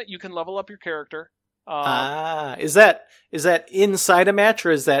can level up your character. Is that inside a match,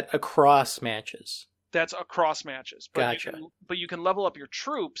 or is that across matches? That's across matches. But Gotcha. But you can level up your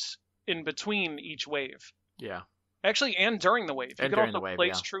troops in between each wave. Yeah. Actually, and during the wave. You And can during also the wave,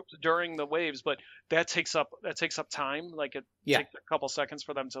 place yeah. troops during the waves, but that takes up time. Like it takes a couple seconds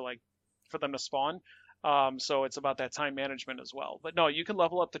for them to spawn. So it's about that time management as well. But no, you can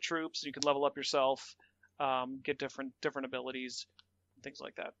level up the troops. You can level up yourself. Get different abilities, things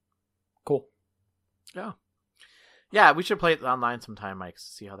like that. Cool. Yeah. Yeah, we should play it online sometime, Mike, to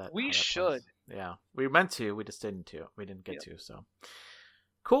see how that. We how that should. plays. Yeah. We meant to. We just didn't to. We didn't get to. So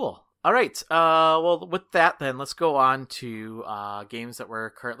cool. All right. Well, with that, then let's go on to games that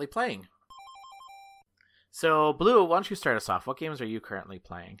we're currently playing. So, Blue, why don't you start us off? What games are you currently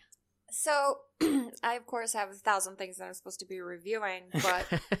playing? So, I, of course, have 1,000 things that I'm supposed to be reviewing, but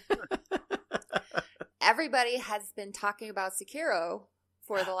everybody has been talking about Sekiro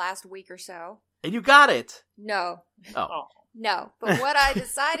for the last week or so. And you got it! No. Oh. No. But what I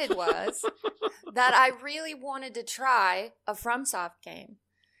decided was that I really wanted to try a FromSoft game.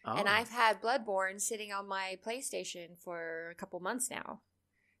 Oh. And I've had Bloodborne sitting on my PlayStation for a couple months now.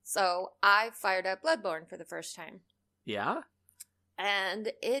 So I fired up Bloodborne for the first time. Yeah?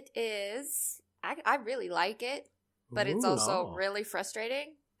 And it is... I really like it, but it's also really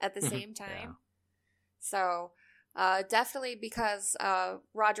frustrating at the same time. Yeah. So definitely because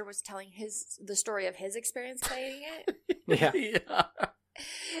Roger was telling the story of his experience playing it. Yeah.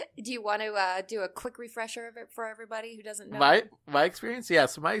 Do you want to do a quick refresher of it for everybody who doesn't know? My experience? Yeah,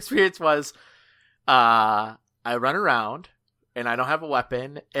 so my experience was I run around and I don't have a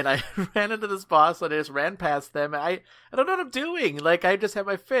weapon and I ran into this boss and I just ran past them and I don't know what I'm doing. Like, I just have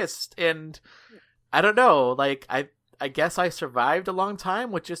my fist and I don't know. Like, I guess I survived a long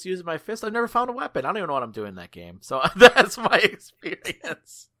time with just using my fist. I've never found a weapon. I don't even know what I'm doing in that game. So that's my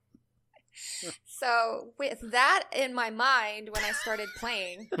experience. So with that in my mind, when I started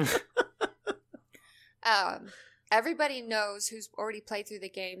playing, everybody knows who's already played through the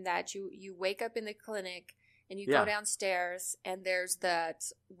game that you wake up in the clinic and you go downstairs and there's that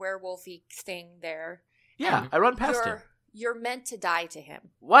werewolfy thing there. Yeah, I run past him. You're meant to die to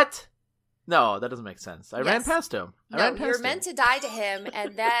him. What? No, that doesn't make sense. I ran past him. You're meant to die to him,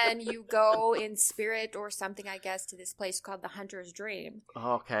 and then you go in spirit or something, I guess, to this place called the Hunter's Dream.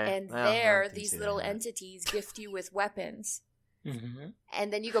 Okay. And there, these little entities gift you with weapons. Mm-hmm.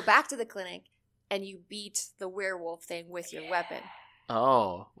 And then you go back to the clinic, and you beat the werewolf thing with your weapon.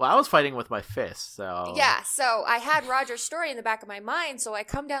 Oh. Well, I was fighting with my fist, so... Yeah, so I had Roger's story in the back of my mind, so I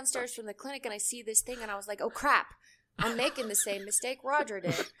come downstairs from the clinic, and I see this thing, and I was like, oh, crap. I'm making the same mistake Roger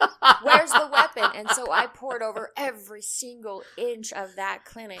did. Where's the weapon? And so I poured over every single inch of that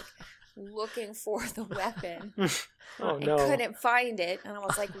clinic looking for the weapon. Oh, and no. couldn't find it. And I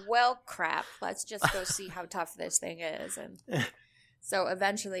was like, well, crap. Let's just go see how tough this thing is. And so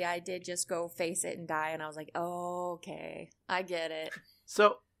eventually I did just go face it and die. And I was like, oh, okay. I get it.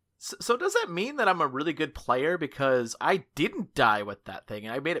 So does that mean that I'm a really good player because I didn't die with that thing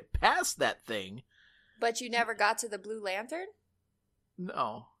and I made it past that thing? But you never got to the Blue Lantern?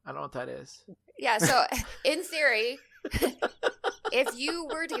 No, I don't know what that is. Yeah, so in theory, if you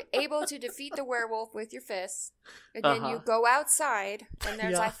were able to defeat the werewolf with your fists, and then you go outside, and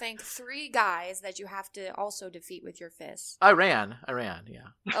there's, I think, 3 guys that you have to also defeat with your fists. I ran, yeah.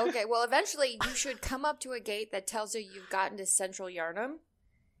 Okay, well, eventually you should come up to a gate that tells you you've gotten to Central Yharnam,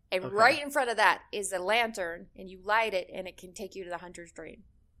 and right in front of that is a lantern, and you light it, and it can take you to the Hunter's Dream.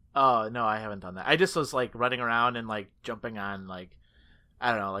 Oh, no, I haven't done that. I just was, like, running around and, like, jumping on, like,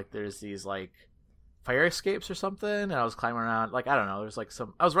 I don't know, like, there's these, like, fire escapes or something, and I was climbing around, like, I don't know, there's, like,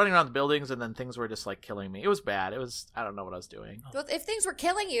 I was running around the buildings, and then things were just, like, killing me. It was bad. I don't know what I was doing. Well, if things were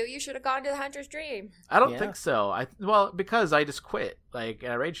killing you, you should have gone to the Hunter's Dream. I don't think so. Because I just quit, like,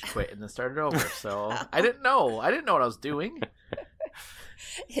 I rage quit and then started over, so I didn't know what I was doing.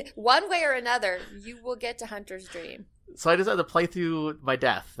 One way or another, you will get to Hunter's Dream. So I just had to play through my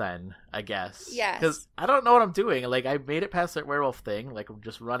death then, I guess. Yes. Because I don't know what I'm doing. Like, I made it past that werewolf thing. Like, I'm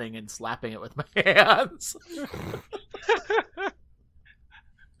just running and slapping it with my hands.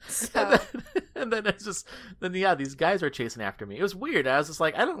 And then it's just... these guys were chasing after me. It was weird. I was just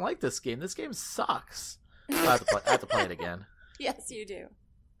like, I don't like this game. This game sucks. I have to play it again. Yes, you do.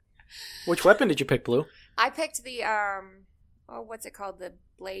 Which weapon did you pick, Blue? I picked the, what's it called? The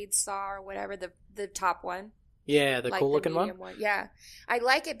blade saw or whatever. The top one. Yeah, the like cool looking one? Yeah. I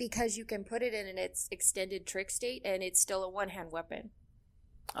like it because you can put it in its extended trick state and it's still a one-hand weapon.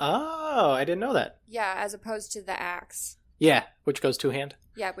 Oh, I didn't know that. Yeah, as opposed to the axe. Yeah, which goes 2-hand.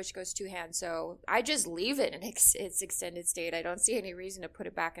 Yeah, which goes 2-hand. So I just leave it in its extended state. I don't see any reason to put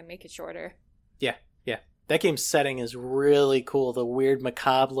it back and make it shorter. Yeah. That game's setting is really cool. The weird,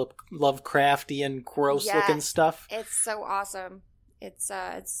 macabre, Lovecraftian, gross looking stuff. It's so awesome. It's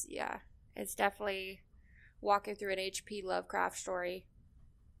definitely walking through an H.P. Lovecraft story.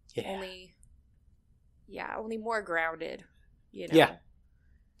 Yeah. Only more grounded, you know. Yeah.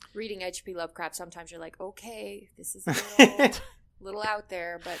 Reading H.P. Lovecraft, sometimes you're like, okay, this is a little out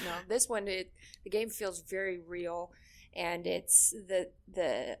there, but no, this one, the game feels very real, and it's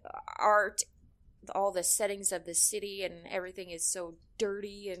the art all the settings of the city, and everything is so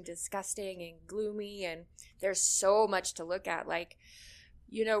dirty and disgusting and gloomy, and there's so much to look at. Like,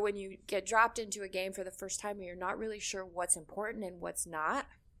 you know, when you get dropped into a game for the first time, you're not really sure what's important and what's not.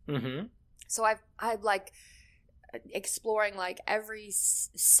 Mm-hmm. So I've like exploring like every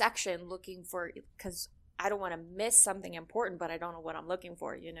section looking for, because I don't want to miss something important, but I don't know what I'm looking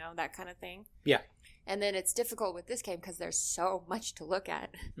for, you know, that kind of thing. Yeah. And then it's difficult with this game because there's so much to look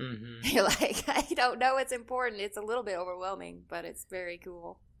at. Mm-hmm. You're like, I don't know what's important. It's a little bit overwhelming, but it's very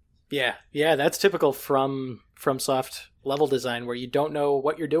cool. Yeah, that's typical from FromSoft level design, where you don't know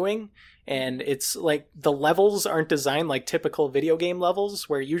what you're doing, and it's like the levels aren't designed like typical video game levels,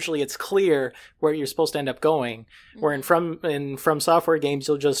 where usually it's clear where you're supposed to end up going. Where in From Software games,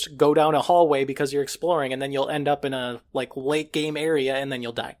 you'll just go down a hallway because you're exploring, and then you'll end up in a like late game area, and then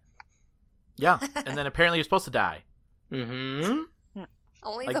you'll die. Yeah, and then apparently you're supposed to die. Mm-hmm.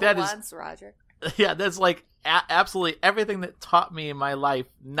 Only Like, the that is- once, Roger. Yeah, that's like absolutely everything that taught me in my life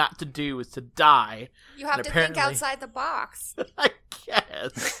not to do is to die. You have And to apparently- think outside the box. I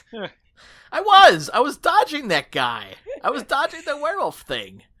guess. I was dodging that guy. I was dodging the werewolf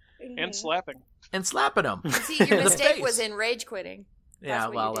thing And slapping. and slapping him. See, your in the mistake was face. in rage quitting. Yeah,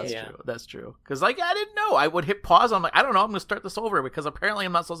 what well, you that's did. true. That's true. Because, like, I didn't know. I would hit pause. I'm like, I don't know. I'm going to start this over because apparently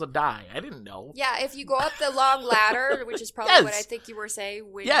I'm not supposed to die. I didn't know. Yeah, if you go up the long ladder, which is probably Yes. what I think you were saying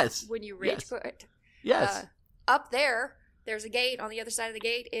when, Yes. when you rage Yes. quit. Yes. Up there's a gate. On the other side of the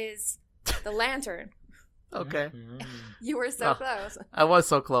gate is the lantern. Okay. Mm-hmm. You were so Oh. close. I was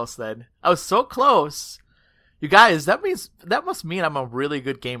so close then. I was so close. You guys, that must mean I'm a really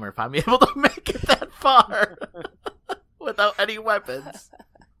good gamer if I'm able to make it that far without any weapons.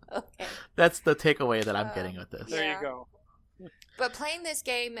 Okay. That's the takeaway that I'm getting with this. There Yeah. you go. But playing this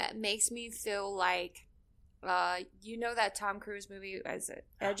game makes me feel like, you know that Tom Cruise movie, is it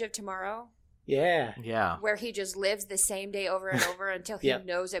Edge of Tomorrow? Yeah. Yeah. Where he just lives the same day over and over until he Yep.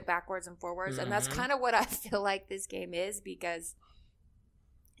 knows it backwards and forwards. And that's Mhm. kind of what I feel like this game is, because,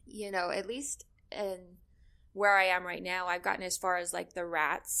 you know, at least in where I am right now, I've gotten as far as like the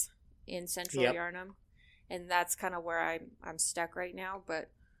rats in Central Yep. Yarnum. And that's kind of where I'm stuck right now. But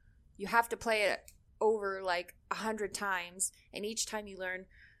you have to play it over like 100 times. And each time you learn,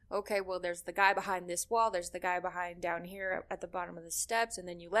 okay, well, there's the guy behind this wall. There's the guy behind down here at the bottom of the steps. And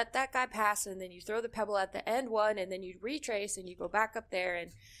then you let that guy pass. And then you throw the pebble at the end one. And then you retrace and you go back up there.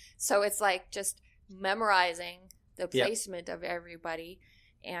 And so it's like just memorizing the Yep. placement of everybody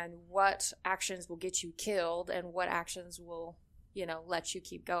and what actions will get you killed and what actions will, you know, let you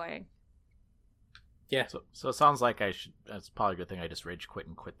keep going. Yeah. So it sounds like I should. That's probably a good thing. I just rage quit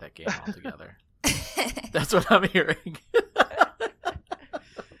and quit that game altogether. That's what I'm hearing.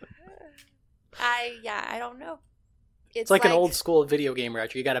 I don't know. It's like an old school video game,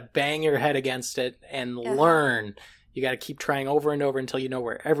 Roger. You got to bang your head against it and Uh-huh. learn. You got to keep trying over and over until you know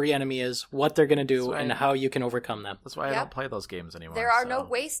where every enemy is, what they're going to do, That's right. and how you can overcome them. That's why I Yep. don't play those games anymore. There are so. no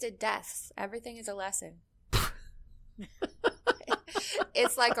wasted deaths. Everything is a lesson.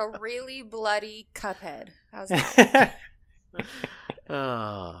 It's like a really bloody Cuphead. How's that?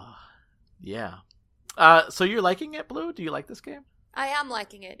 Yeah. So you're liking it, Blue? Do you like this game? I am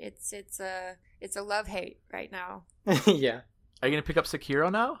liking it. It's a love hate right now. Yeah. Are you gonna pick up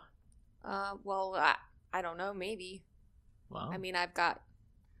Sekiro now? Well, I don't know. Maybe. Well, I mean,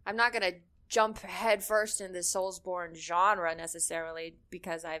 I'm not gonna jump head first in the Soulsborne genre necessarily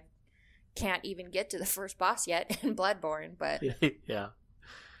because I can't even get to the first boss yet in Bloodborne. But yeah.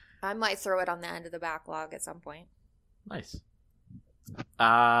 I might throw it on the end of the backlog at some point. Nice.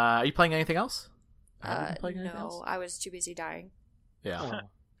 Are you playing anything else? Have you been playing anything No, else? I was too busy dying. Yeah.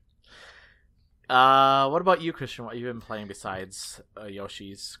 What about you, Christian? What have you been playing besides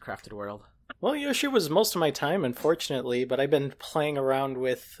Yoshi's Crafted World? Well, Yoshi was most of my time, unfortunately, but I've been playing around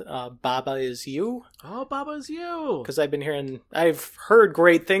with Baba Is You, Oh, Baba's You. because I've heard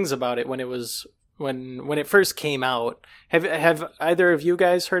great things about it when it first came out. Have either of you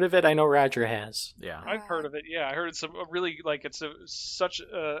guys heard of it? I know Roger has. Yeah. I've heard of it. Yeah, I heard it's a really like it's such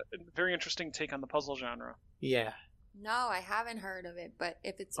a very interesting take on the puzzle genre. Yeah. No, I haven't heard of it, but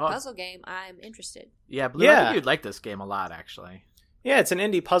if it's a Oh. puzzle game, I'm interested. Yeah, Blue, I Yeah. think you'd like this game a lot, actually. Yeah, it's an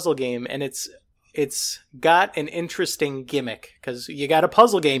indie puzzle game, and it's got an interesting gimmick, because you got a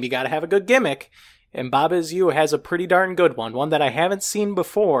puzzle game, you got to have a good gimmick, and Baba Is You has a pretty darn good one that I haven't seen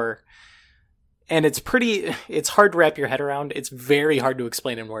before, and it's hard to wrap your head around. It's very hard to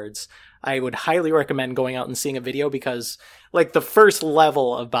explain in words. I would highly recommend going out and seeing a video, because like the first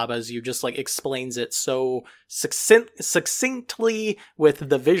level of Baba Is You just like explains it so succinctly with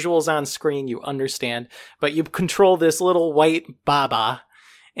the visuals on screen, you understand. But you control this little white Baba,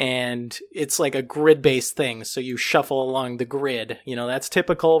 and it's like a grid-based thing. So you shuffle along the grid. That's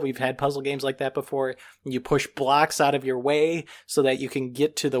typical. We've had puzzle games like that before. You push blocks out of your way so that you can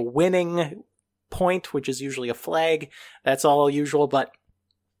get to the winning point, which is usually a flag. That's all usual. But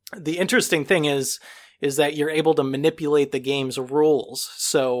the interesting thing is that you're able to manipulate the game's rules.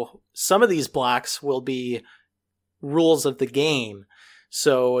 So some of these blocks will be rules of the game.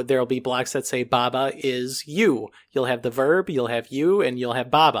 So there'll be blocks that say Baba is you. You'll have the verb, you'll have you, and you'll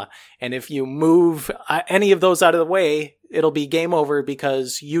have Baba. And if you move any of those out of the way, it'll be game over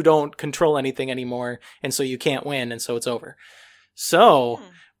because you don't control anything anymore, and so you can't win, and so it's over. So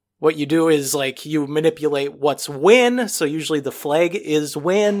what you do is you manipulate what's win. So usually the flag is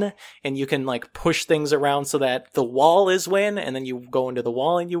win, and you can push things around so that the wall is win, and then you go into the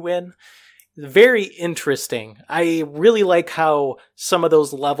wall and you win. Very interesting. I really like how some of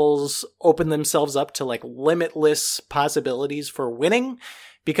those levels open themselves up to limitless possibilities for winning,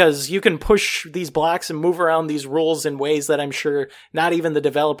 because you can push these blocks and move around these rules in ways that I'm sure not even the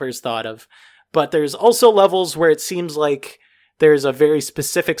developers thought of. But there's also levels where it seems like there's a very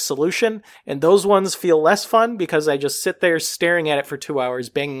specific solution, and those ones feel less fun because I just sit there staring at it for 2 hours,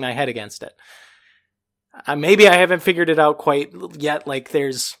 banging my head against it. Maybe I haven't figured it out quite yet.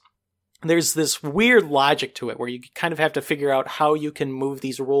 There's this weird logic to it where you kind of have to figure out how you can move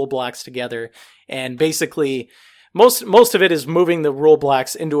these rule blocks together. And basically, most of it is moving the rule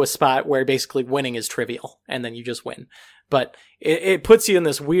blocks into a spot where basically winning is trivial, and then you just win. But it puts you in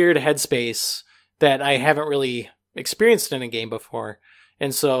this weird headspace that I haven't really experienced in a game before.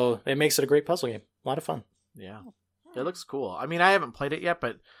 And so it makes it a great puzzle game. A lot of fun. Yeah. It looks cool. I mean, I haven't played it yet,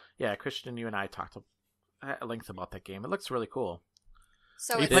 but yeah, Christian, you and I talked at length about that game. It looks really cool.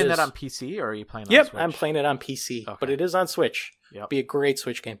 So are you playing that on PC or are you playing on Yep, Switch? I'm playing it on PC, Okay. but it is on Switch. Yep. Be a great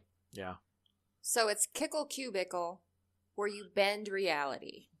Switch game. Yeah. So it's Kickle Cubicle, where you bend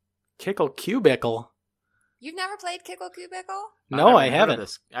reality. Kickle Cubicle? You've never played Kickle Cubicle? No, I haven't.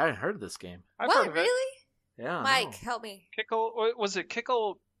 I haven't heard of this game. I've What, heard of it. really? Yeah. Mike, help me. Kickle, was it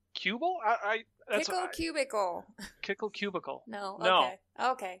Kickle Cubicle? Kickle Cubicle. Kickle Cubicle. No. No. Okay.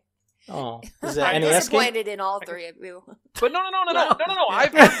 Okay. Oh, is I'm that NES game? disappointed in all three of you. But no.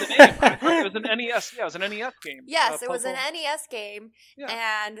 I've heard the name. It was an NES. Yeah, it was an NES game. Yes, it was an puzzle. NES game,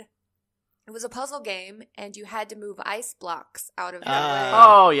 Yeah. and it was a puzzle game, and you had to move ice blocks out of your Ah. way.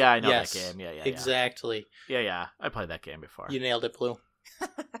 Oh, yeah, I know Yes, that game. Yeah. exactly. Yeah. I played that game before. You nailed it, Blue.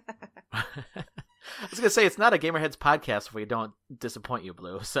 I was going to say, it's not a Gamerheads podcast if we don't disappoint you,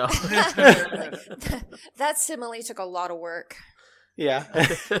 Blue. So. That simile took a lot of work. Yeah.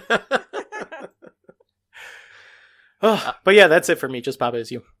 But yeah, that's it for me. Just Baba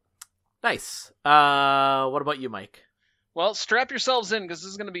is you. Nice. What about you, Mike? Well, strap yourselves in because this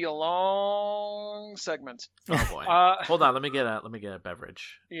is going to be a long segment. Oh boy. Hold on, let me get a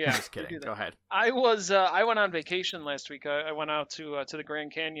beverage. Yeah, Just you kidding. do Go ahead. I went on vacation last week. I went out to the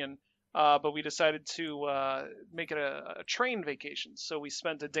Grand Canyon, but we decided to make it a train vacation. So we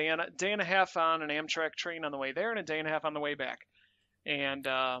spent a day and a half on an Amtrak train on the way there and a day and a half on the way back. And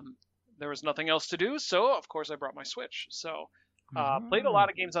there was nothing else to do, so of course I brought my Switch. So played a lot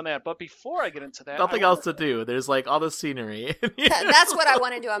of games on that. But before I get into that, Nothing else to do. There's all the scenery. That's what I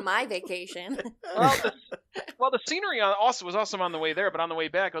want to do on my vacation. Well, the scenery also was awesome on the way there, but on the way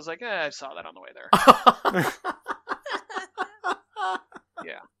back I was like, I saw that on the way there.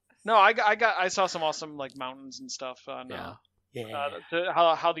 Yeah. No, I saw some awesome mountains and stuff on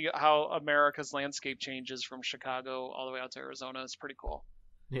how America's landscape changes from Chicago all the way out to Arizona. It's pretty cool.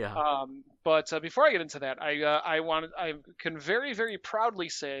 Yeah. But before I get into that, I can very, very proudly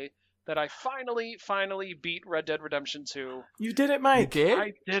say that I finally beat Red Dead Redemption 2. You did it, You Mike. did?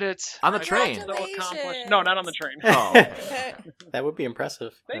 I did it On the I train? felt so accomplished. No, not on the train. Oh. That would be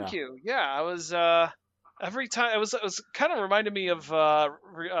impressive. Thank you. Yeah, I was every time it was kind of reminded me of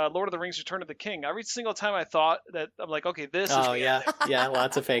Lord of the Rings: Return of the King. Every single time I thought that, I'm like, okay, this is Oh the yeah, ending. yeah.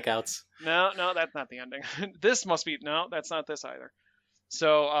 Lots of fake outs. No, that's not the ending. This must be that's not this either.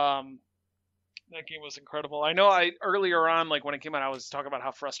 So that game was incredible. I know earlier on, when it came out, I was talking about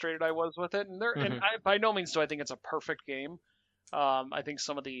how frustrated I was with it, and by no means do I think it's a perfect game. I think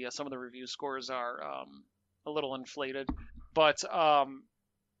some of the review scores are a little inflated, but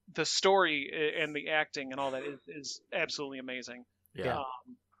the story and the acting and all that is absolutely amazing. Yeah.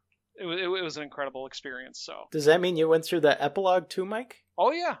 It was an incredible experience. So. Does that mean you went through the epilogue too, Mike?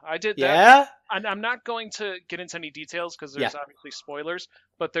 Oh yeah, I did that. Yeah. I'm not going to get into any details because there's obviously spoilers,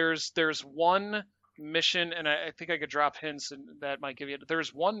 but there's one mission, and I think I could drop hints and that might give you.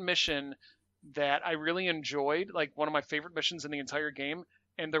 There's one mission that I really enjoyed, one of my favorite missions in the entire game,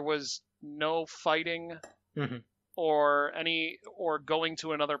 and there was no fighting. Mm-hmm. or going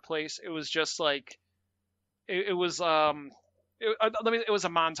to another place. It was just like it was it was a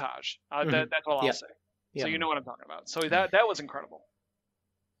montage. That's all I'll say. Yeah. So you know what I'm talking about. So that was incredible.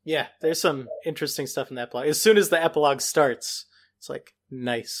 Yeah, there's some interesting stuff in that epilogue. As soon as the epilogue starts, it's like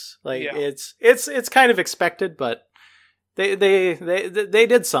nice. Like it's kind of expected, but they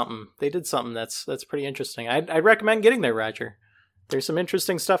did something. They did something that's pretty interesting. I'd recommend getting there, Roger. There's some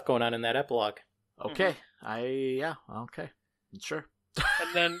interesting stuff going on in that epilogue. Okay. Okay. Sure.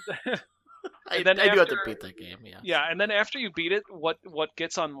 And then I do have to beat that game, yeah. Yeah, and then after you beat it, what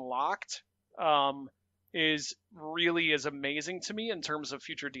gets unlocked is really is amazing to me in terms of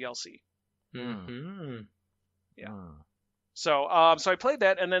future DLC. Mm-hmm. Yeah. So I played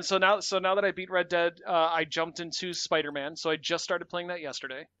that, and then so now that I beat Red Dead, I jumped into Spider-Man. So I just started playing that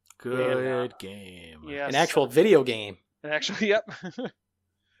yesterday. Good game. Yeah, an actual video game. Actually, yep.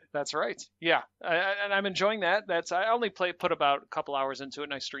 That's right. Yeah, and I'm enjoying that. I only put about a couple hours into it,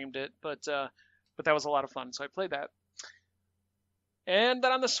 and I streamed it, but that was a lot of fun. So I played that. And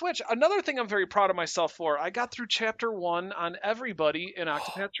then on the Switch, another thing I'm very proud of myself for, I got through Chapter 1 on Everybody in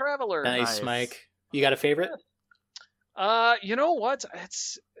Octopath Traveler. Nice, Mike. You got a favorite? You know what?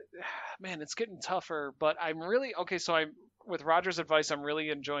 It's getting tougher, but I'm really okay. So I'm with Roger's advice. I'm really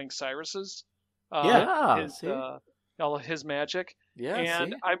enjoying Cyrus's. All of his magic. Yeah,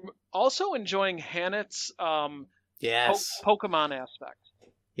 and I'm also enjoying Hannett's Pokemon aspect.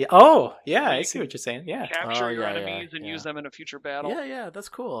 Yeah. Oh, yeah. I see what you're saying. Yeah. Capture your enemies and use them in a future battle. Yeah, that's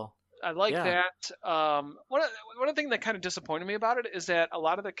cool. I like that. One thing that kind of disappointed me about it is that a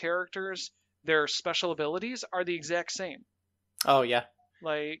lot of the characters, their special abilities are the exact same. Oh, yeah.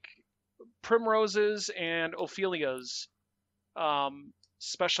 Like Primrose's and Ophelia's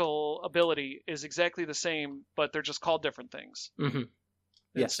special ability is exactly the same, but they're just called different things. Mm-hmm.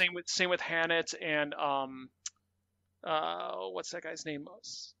 Yes. Same with Hannett and what's that guy's name?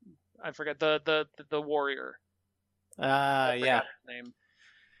 I forget the warrior. Yeah. His name.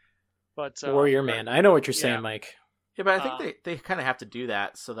 But Warrior Man. I know what you're saying, Mike. Yeah, but I think they kind of have to do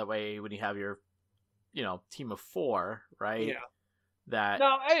that so that way when you have your, team of 4, right? Yeah.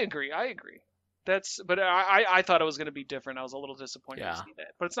 No, I agree. But I thought it was going to be different. I was a little disappointed to see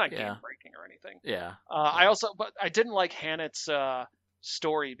that, but it's not game breaking or anything. Yeah. But I didn't like Hannett's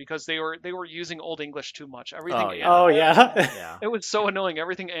story because they were using Old English too much. Everything. Yeah. It was so annoying.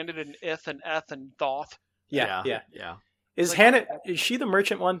 Everything ended in ith and eth and thoth. Yeah. Is Hannett? Is she the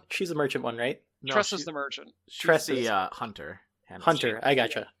merchant one? She's the merchant one, right? No, Tress is the merchant. She's the hunter. Hunter. I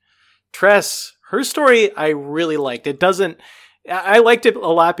gotcha. Tress. Her story I really liked. It doesn't. I liked it a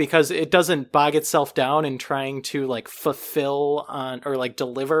lot because it doesn't bog itself down in trying to fulfill on or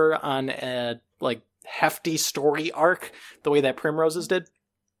deliver on a hefty story arc the way that Primrose's did.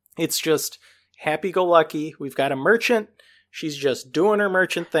 It's just happy-go-lucky. We've got a merchant. She's just doing her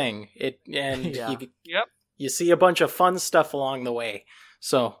merchant thing. You see a bunch of fun stuff along the way.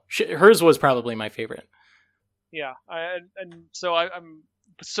 So hers was probably my favorite. Yeah, so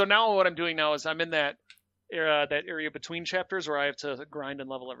now what I'm doing now is I'm in that area between chapters where I have to grind and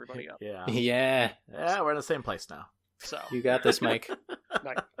level everybody up. Yeah, we're in the same place now. So you got this, Mike.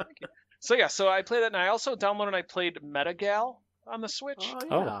 Nice. Thank you. So I played that, and I also downloaded and I played Metagal on the Switch.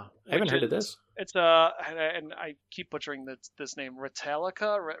 I haven't heard of this. It's and I keep butchering this name,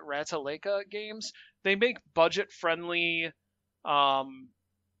 Ratalaika Games. They make budget-friendly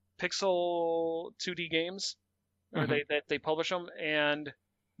pixel 2D games, or they publish them, and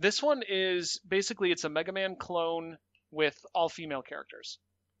this one is basically it's a Mega Man clone with all female characters.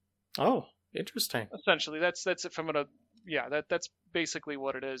 Oh, interesting. Essentially, that's it. That's basically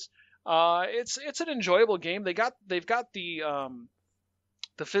what it is. It's an enjoyable game. They've got the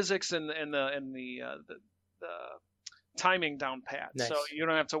physics and the timing down pat, nice. So you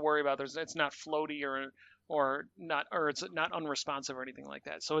don't have to worry about it's not floaty or it's not unresponsive or anything like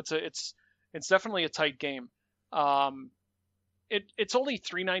that. So it's definitely a tight game. It's only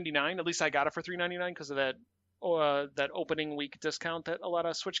 $3.99. At least I got it for $3.99 because of that opening week discount that a lot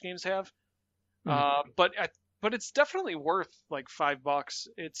of Switch games have. But it's definitely worth $5.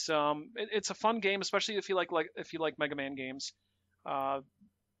 It's a fun game, especially if you like Mega Man games.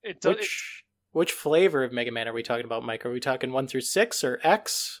 Which flavor of Mega Man are we talking about, Mike? Are we talking 1 through 6 or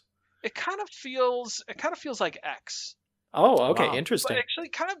X? It kind of feels like X. Oh, okay, wow. Interesting. But actually,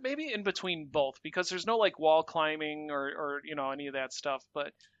 kind of maybe in between both, because there's no wall climbing or any of that stuff.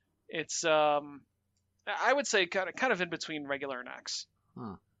 But it's I would say kind of in between regular and X.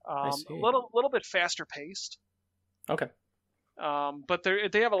 A little bit faster paced. Okay. But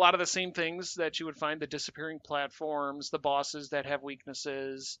they have a lot of the same things that you would find: the disappearing platforms, the bosses that have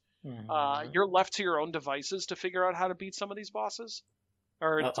weaknesses. You're left to your own devices to figure out how to beat some of these bosses,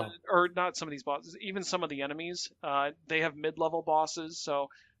 or not some of these bosses, even some of the enemies. They have mid-level bosses, so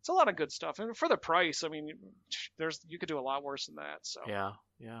it's a lot of good stuff. And for the price, I mean, you could do a lot worse than that. So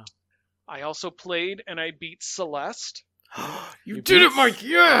Yeah. I also played and I beat Celeste. You did it, Mike.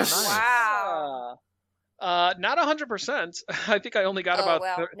 Yes. Nice. Wow. Not 100%. I think I only got about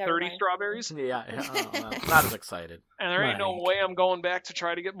never 30 mind. strawberries. Yeah. Not as excited. And there ain't no Mike. way I'm going back to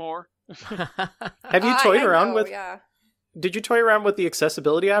try to get more. Have you toyed around know, with? Yeah. Did you toy around with the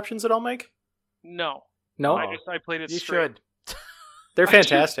accessibility options at all, Mike? No. No, I played it You straight. should. they're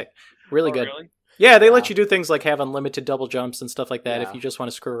fantastic. Really Oh, good. Really? Yeah, they Yeah. let you do things like have unlimited double jumps and stuff like that Yeah. if you just want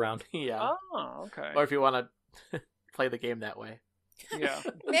to screw around. Yeah. Oh, okay. Or if you want to play the game that way. Yeah.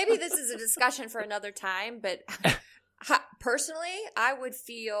 Maybe this is a discussion for another time, but personally, I would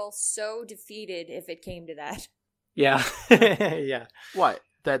feel so defeated if it came to that. Yeah, yeah. What?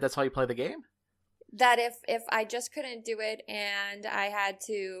 That's how you play the game? That if I just couldn't do it and I had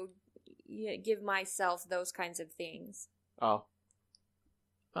to give myself those kinds of things. Oh.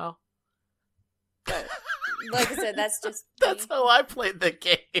 Well. But like I said, that's just That's me. how I played the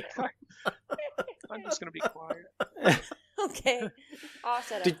game. I'm just going to be quiet. Okay. I'll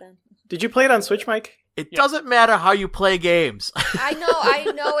shut Did- up then. Did you play it on Switch, Mike? It doesn't matter how you play games. I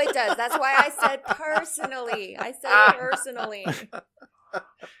know it does. That's why I said personally. Personally.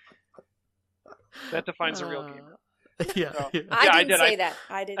 That defines a real gamer. Yeah. So- yeah. I I didn't did. say that.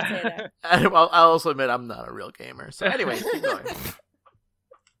 I didn't say that. I'll also admit I'm not a real gamer. So anyway, keep going.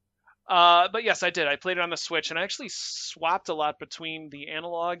 But yes, I did. I played it on the Switch, and I actually swapped a lot between the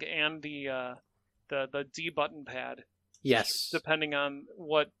analog and the D button pad, Yes. depending on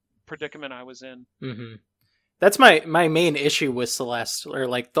what predicament I was in. Mm-hmm. That's my main issue with Celeste, or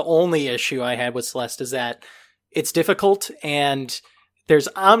like the only issue I had with Celeste, is that it's difficult and there's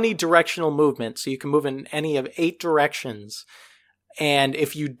omnidirectional movement, so you can move in any of 8 directions. And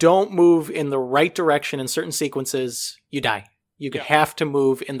if you don't move in the right direction in certain sequences, you die. You have to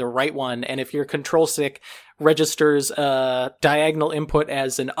move in the right one. And if your control stick registers a diagonal input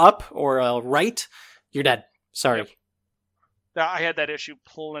as an up or a right, you're dead. Sorry. Yep. I had that issue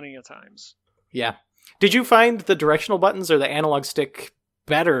plenty of times. Yeah. Did you find the directional buttons or the analog stick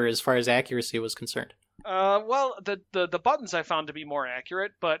better as far as accuracy was concerned? Well, the buttons I found to be more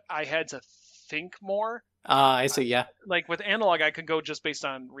accurate, but I had to think more. I see, yeah. Like with analog, I could go just based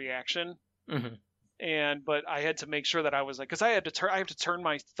on reaction, Mm-hmm. but I had to make sure that I was like, because I have to turn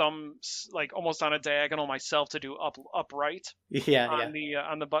my thumb like almost on a diagonal myself to do upright Yeah,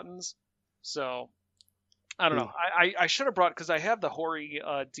 on the buttons. So I don't know. I should have brought, because I have the Hori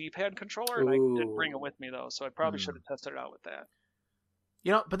D-pad controller, and I didn't bring it with me though, so I probably should have tested it out with that.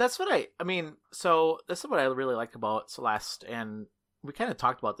 You know, but that's what I mean, so this is what I really like about Celeste, and we kind of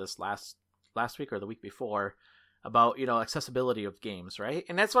talked about this last week or the week before about, you know, accessibility of games, right?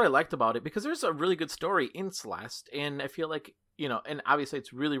 And that's what I liked about it, because there's a really good story in Celeste, and I feel like, you know, and obviously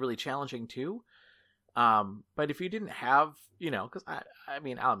it's really, really challenging too. But if you didn't have, you know, because I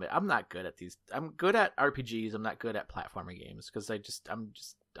mean, I'll admit, I'm not good at these. I'm good at RPGs. I'm not good at platforming games because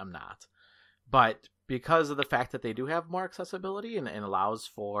I'm not. But because of the fact that they do have more accessibility and allows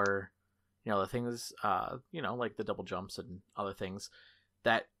for, you know, the things, you know, like the double jumps and other things,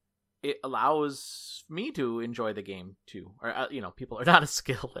 that it allows me to enjoy the game too. Or, you know, people are not as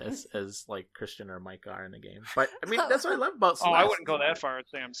skilled as like Christian or Mike are in the game. But I mean, that's what I love about Celeste. Oh, I wouldn't go that far. I'd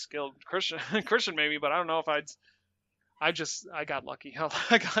say I'm skilled. Christian maybe, but I don't know if I got lucky.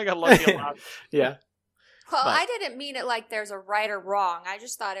 I got lucky a lot. Yeah. Well, But- I didn't mean it like there's a right or wrong. I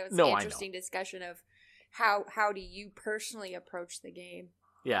just thought it was No, an I know. interesting discussion of how do you personally approach the game.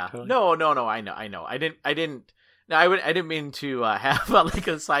 Yeah. Totally. No. I know. I didn't. No, I didn't mean to have like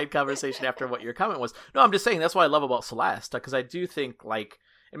a side conversation after what your comment was. No, I'm just saying that's what I love about Celeste, because I do think, like,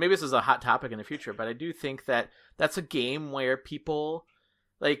 and maybe this is a hot topic in the future, but I do think that that's a game where people,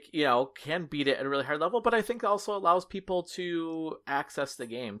 like, you know, can beat it at a really hard level, but I think also allows people to access the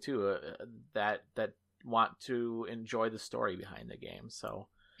game too, that want to enjoy the story behind the game. So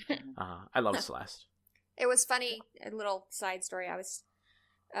I love Celeste. It was funny, a little side story. I was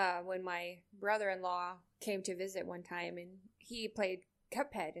when my brother-in-law came to visit one time, and he played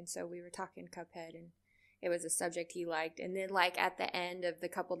Cuphead, and so we were talking Cuphead, and it was a subject he liked. And then, like, at the end of the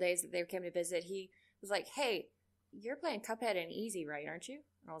couple days that they came to visit, he was like, "Hey, you're playing Cuphead in easy, right, aren't you?"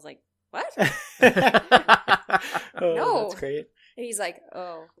 And I was like, "What?" Oh, No. that's great. And he's like,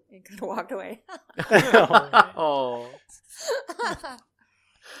 "Oh," and kind of walked away.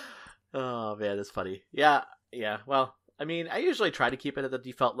 Oh man, that's funny. Yeah. Well, I mean, I usually try to keep it at the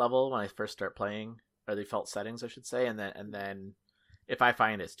default level when I first start playing, or the default settings, I should say, and then if I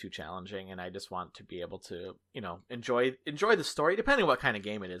find it's too challenging and I just want to be able to, enjoy the story, depending on what kind of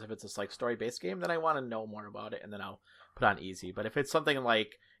game it is. If it's a story-based game, then I want to know more about it, and then I'll put on easy. But if it's something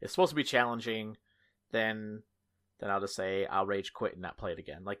like it's supposed to be challenging, then I'll just say I'll rage quit and not play it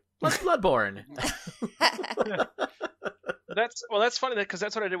again. Like Bloodborne. That's funny because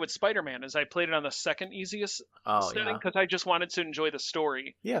that's what I did with Spider-Man. Is I played it on the second easiest setting because I just wanted to enjoy the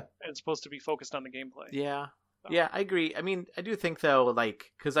story. Yeah, as opposed to be focused on the gameplay. Yeah, yeah, I agree. I mean, I do think though,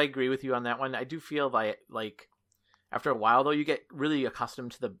 because I agree with you on that one. I do feel like after a while though, you get really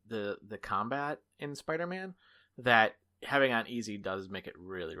accustomed to the combat in Spider-Man that having on easy does make it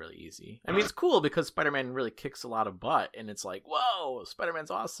really, really easy. I mean, it's cool because Spider-Man really kicks a lot of butt, and it's like, whoa, Spider-Man's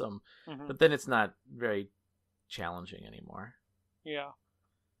awesome. Mm-hmm. But then it's not very challenging anymore. Yeah.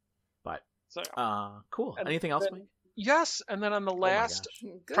 But, cool. Anything else, Mike? Yes, and then on the last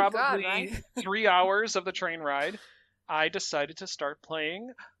probably 3 hours of the train ride, I decided to start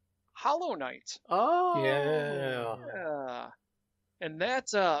playing Hollow Knight. Oh! Yeah. And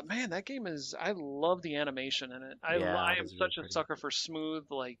that game is, I love the animation in it. I am such a sucker for smooth,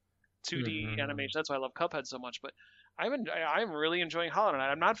 2D animation. That's why I love Cuphead so much. But I'm really enjoying Hollow Knight.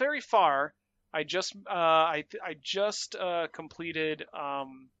 I'm not very far. I just completed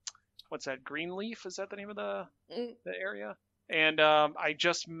what's that? Greenleaf? Is that the name of the area? And I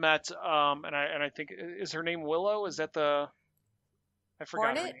just met and I think is her name Willow? Is that I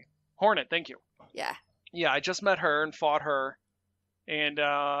forgot her name. Hornet. Thank you. Yeah. Yeah, I just met her and fought her. And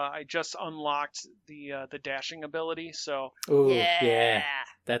I just unlocked the dashing ability, so yeah,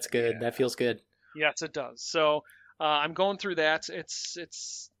 that's good. Yeah. That feels good. Yes, it does. So I'm going through that.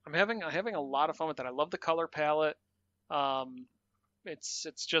 I'm having a lot of fun with that. I love the color palette.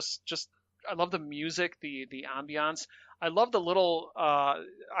 It's just I love the music, the ambiance. I love the little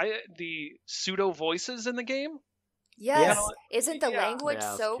the pseudo voices in the game. Yes, isn't the language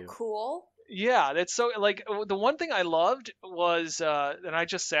so cool? Yeah, that's so the one thing I loved was and I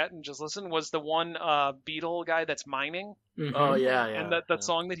just sat and just listened was the one beetle guy that's mining. Mm-hmm. Oh yeah, and that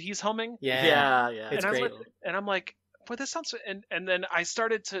song that he's humming. Yeah. It's great. And I'm like, boy, this sounds. And then I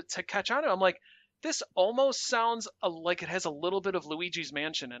started to catch on to it. I'm like, this almost sounds like it has a little bit of Luigi's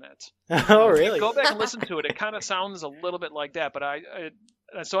Mansion in it. Oh really? Go back and listen to it. It kind of sounds a little bit like that, but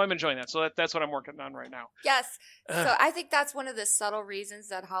so I'm enjoying that. So that's what I'm working on right now. Yes. So I think that's one of the subtle reasons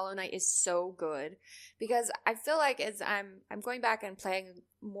that Hollow Knight is so good, because I feel like as I'm going back and playing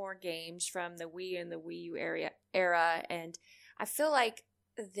more games from the Wii and the Wii U era, and I feel like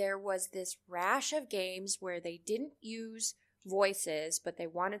there was this rash of games where they didn't use voices, but they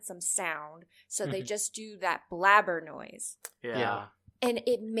wanted some sound, so they just do that blabber noise. Yeah. And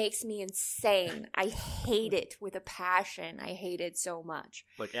it makes me insane. I hate it with a passion. I hate it so much.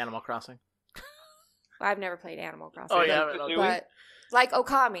 Like Animal Crossing? I've never played Animal Crossing. Oh, yeah. But like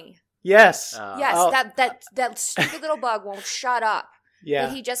Okami. Yes. Yes, that stupid little bug won't shut up. Yeah.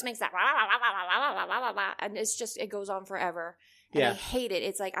 And he just makes that and it goes on forever. And I hate it.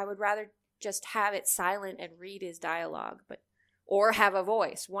 It's like I would rather just have it silent and read his dialogue, or have a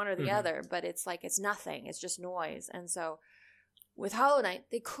voice, one or the other. But it's like it's nothing. It's just noise. And so with Hollow Knight,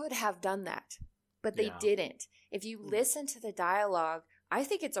 they could have done that, but they didn't. If you listen to the dialogue, I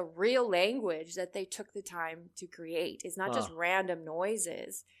think it's a real language that they took the time to create. It's not just random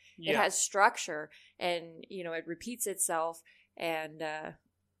noises. Yeah. It has structure, and it repeats itself. And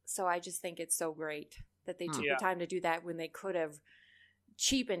so I just think it's so great that they took the time to do that when they could have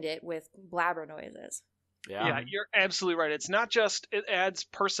cheapened it with blabber noises. Yeah, you're absolutely right. It's not just, it adds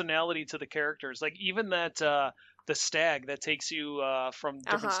personality to the characters. Like even that the stag that takes you from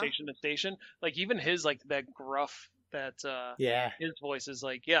different station to station, like even his that gruff his voice is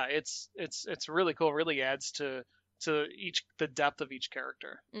it's really cool. It really adds to the depth of each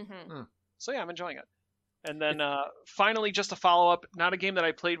character. So yeah, I'm enjoying it. And then finally, just a follow up, not a game that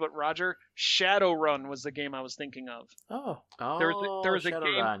I played with Roger, Shadowrun was the game I was thinking of. There was a game.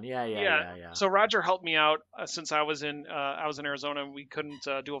 Shadowrun. Yeah. So Roger helped me out since I was in Arizona and we couldn't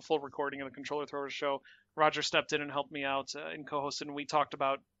do a full recording of the Controller Throwers show. Roger stepped in and helped me out and co-hosted, and we talked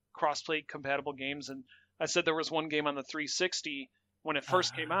about cross-play compatible games. And I said there was one game on the 360 when it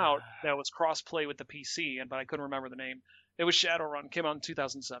first came out that was cross-play with the PC, but I couldn't remember the name. It was Shadowrun. Came out in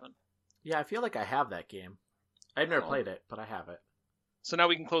 2007. Yeah, I feel like I have that game. I've never played it, but I have it. So now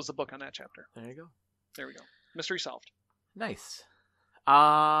we can close the book on that chapter. There you go. There we go. Mystery solved. Nice.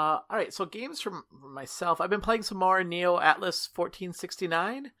 All right, so games from myself. I've been playing some more Neo Atlas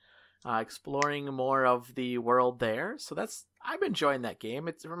 1469, exploring more of the world there. So I'm enjoying that game.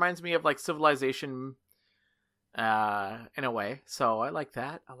 It reminds me of like Civilization in a way. So I like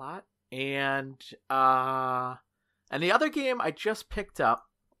that a lot. And the other game I just picked up.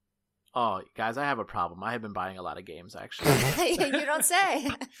 Oh, guys, I have a problem. I have been buying a lot of games, actually. You don't say.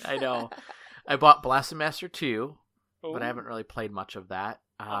 I know. I bought Blast Master 2, Oh. but I haven't really played much of that.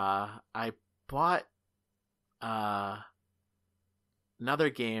 I bought another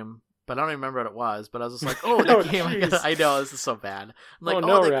game, but I don't even remember what it was. But I was just like, oh, that game. I know, this is so bad. I'm like,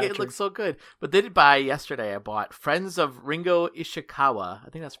 that game looks so good. But they did buy yesterday. I bought Friends of Ringo Ishikawa. I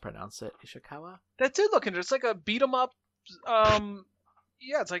think that's pronounced it. Ishikawa? That did look interesting. It's like a beat 'em up.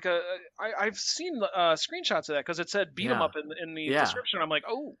 Yeah, it's like I've seen screenshots of that because it said beat 'em up in the description. I'm like,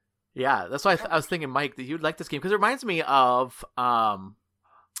 oh. Yeah, that's why I was thinking, Mike, that you'd like this game because it reminds me of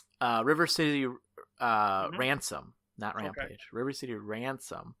River City Ransom, not Rampage. Okay. River City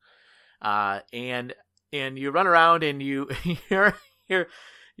Ransom, and you run around and you're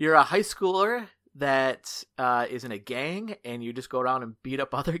a high schooler that is in a gang, and you just go around and beat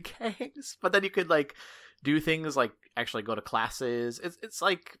up other gangs. But then you could like do things like actually go to classes. It's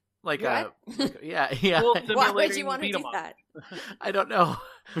like yeah. Why would you want to do that? I don't know,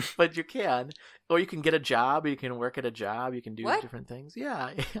 but you can, or you can get a job. You can work at a job. You can do different things.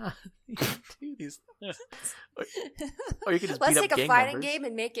 Yeah. You can do these things. Or you can just let's beat up take a fighting game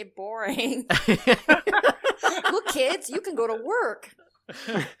and make it boring. Look, kids, you can go to work.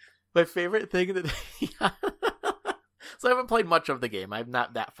 My favorite thing that. So I haven't played much of the game. I'm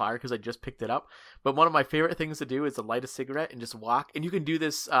not that far because I just picked it up. But one of my favorite things to do is to light a cigarette and just walk. And you can do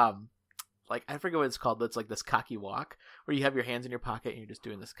this, like, I forget what it's called, but it's like this cocky walk where you have your hands in your pocket and you're just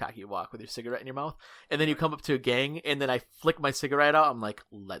doing this cocky walk with your cigarette in your mouth. And then you come up to a gang and then I flick my cigarette out. I'm like,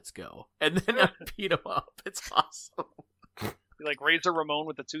 let's go. And then I beat them up. It's awesome. You like Razor Ramon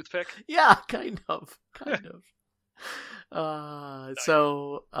with the toothpick? Yeah, kind of.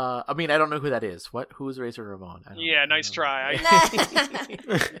 So I mean, I don't know who that is. Who's Razor Ramon? Yeah, nice try.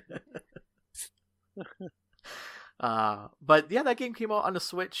 But yeah, that game came out on the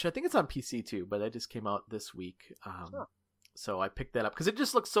Switch. I think it's on PC too, but that just came out this week. So I picked that up because it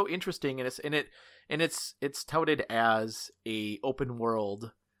just looks so interesting, and it's touted as a open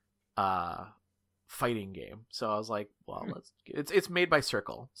world fighting game. So I was like, well, it's made by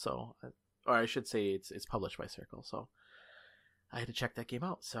Circle, so, or I should say it's published by Circle. So I had to check that game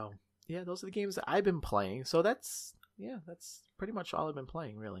out. So yeah, those are the games that I've been playing. So that's pretty much all I've been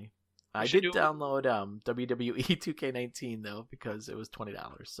playing, really. I did download WWE 2K19 though because it was $20.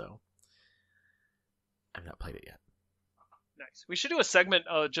 So I've not played it yet. Nice. We should do a segment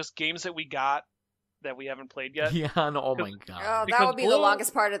of just games that we got that we haven't played yet. Yeah. No, oh my god. Oh, that would be the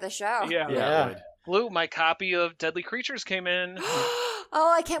longest part of the show. Yeah. Blue, my copy of Deadly Creatures came in.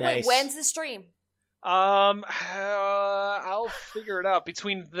 Oh, I can't wait. When's the stream? I'll figure it out.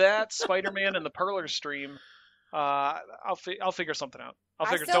 Between that, Spider-Man, and the Perler stream, I'll figure something out.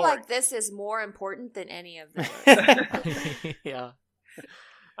 I feel like this is more important than any of them. Yeah.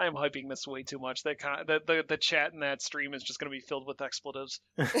 I am hyping this way too much. The chat in that stream is just going to be filled with expletives.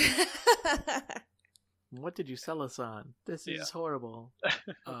 What did you sell us on? This is horrible.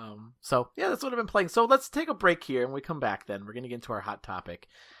 So yeah, that's what I've been playing. So let's take a break here, and when we come back, then we're going to get into our hot topic,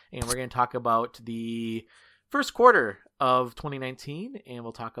 and we're going to talk about the first quarter of 2019, and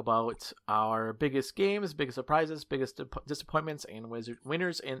we'll talk about our biggest games, biggest surprises, biggest disappointments, and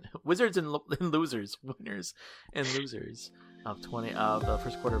wizards and losers, winners and losers of the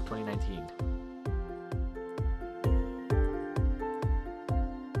first quarter of 2019.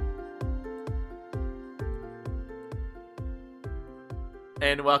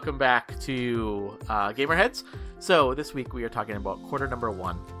 And welcome back to Gamerheads. So this week we are talking about quarter number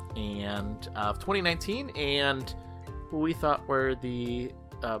 1 and of 2019, and who we thought were the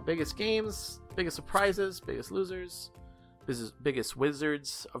biggest games, biggest surprises, biggest losers, biggest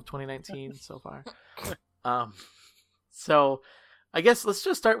wizards of 2019 so far. So I guess let's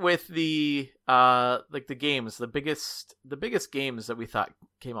just start with the the games, the biggest games that we thought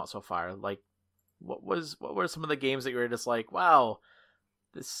came out so far. Like, what were some of the games that you were just like, wow,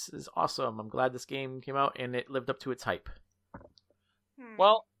 this is awesome. I'm glad this game came out and it lived up to its hype.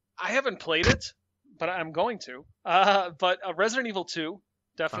 Well, I haven't played it, but I'm going to. But Resident Evil 2,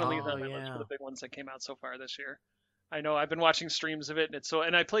 definitely one of the big ones that came out so far this year. I know I've been watching streams of it,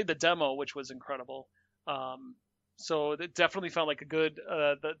 and I played the demo, which was incredible. So it definitely felt like a good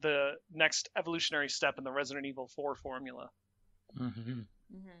the next evolutionary step in the Resident Evil 4 formula. Mm-hmm.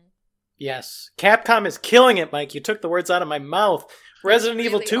 Mm-hmm. Yes. Capcom is killing it, Mike. You took the words out of my mouth. Resident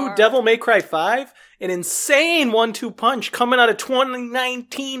Evil 2, Devil May Cry 5, an insane 1-2 punch coming out of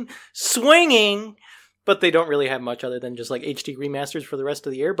 2019 swinging. but they don't really have much other than just like HD remasters for the rest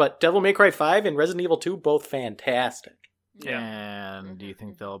of the year. But Devil May Cry 5 and Resident Evil 2, both fantastic. And do you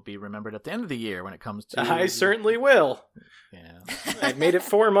think they'll be remembered at the end of the year when it comes to... I certainly will. Yeah. I've made it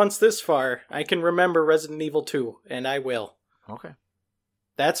 4 months this far. I can remember Resident Evil 2, and I will. Okay.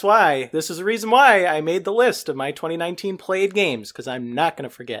 That's why. This is the reason why I made the list of my 2019 played games, because I'm not going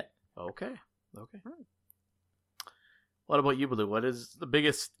to forget. Okay. What about you, Blue? What is the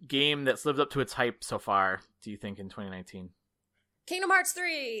biggest game that's lived up to its hype so far, do you think, in 2019? Kingdom Hearts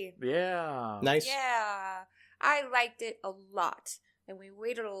 3. Yeah. Nice. Yeah. I liked it a lot. And we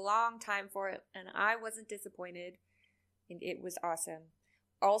waited a long time for it, and I wasn't disappointed. And it was awesome.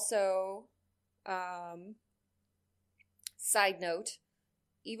 Also, side note,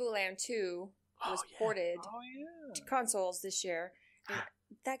 Evoland 2 was ported to consoles this year. And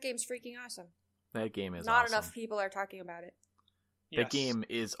that game's freaking awesome. That game is Not awesome. enough people are talking about it. That game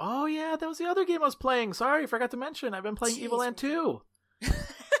is... Oh, yeah, that was the other game I was playing. Sorry, I forgot to mention. I've been playing Jeez, Evoland 2.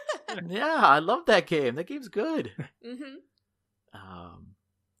 Yeah, I love that game. That game's good.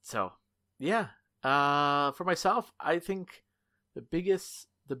 So, yeah. For myself, I think the biggest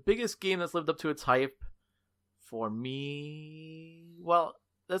game that's lived up to its hype for me... Well,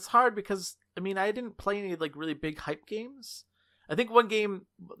 that's hard because, I mean, I didn't play any, like, really big hype games. I think one game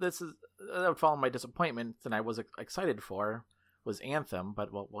that would fall on my disappointment and I was excited for was Anthem,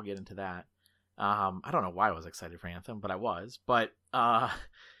 but we'll get into that. I don't know why I was excited for Anthem, but I was. But I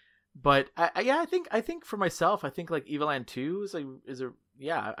think for myself, I think like Evoland 2 is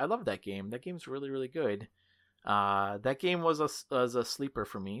I love that game. That game's really, really good. That game was a sleeper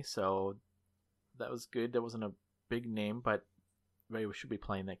for me, so that was good. That wasn't a big name, but maybe we should be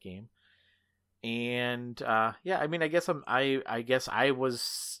playing that game. And I mean, I guess I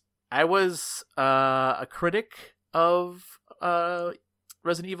was a critic of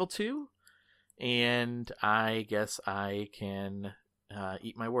Resident Evil 2, and I guess I can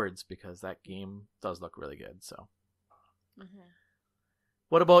eat my words because that game does look really good. So,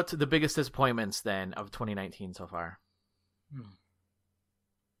 What about the biggest disappointments then of 2019 so far?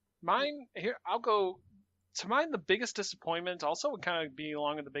 Mine here, I'll go to mine. The biggest disappointment also would kind of be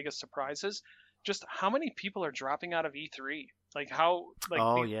along with the biggest surprises. Just how many people are dropping out of E3? Like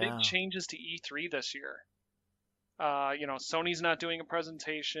big changes to E3 this year. Sony's not doing a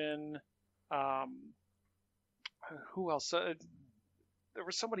presentation. Who else? There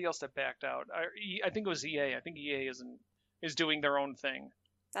was somebody else that backed out. I think it was EA. I think EA is doing their own thing.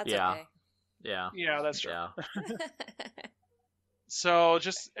 That's okay. Yeah, that's true. Yeah. So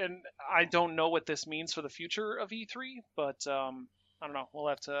and I don't know what this means for the future of E3, but I don't know. We'll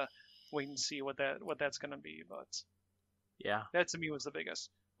have to wait and see what that's going to be. But yeah, that to me was the biggest.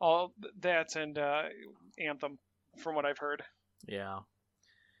 All that and Anthem, from what I've heard. Yeah.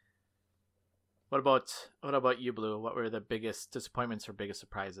 What about you, Blue? What were the biggest disappointments or biggest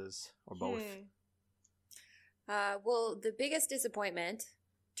surprises, or both? Well, the biggest disappointment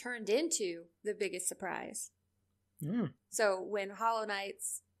turned into the biggest surprise. So when Hollow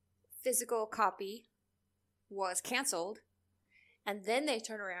Knight's physical copy was canceled, and then they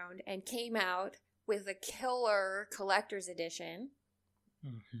turned around and came out with a killer collector's edition.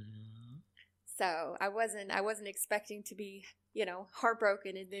 So I wasn't expecting to be,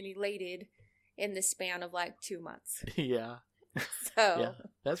 heartbroken and then elated in the span of like 2 months. Yeah. So yeah,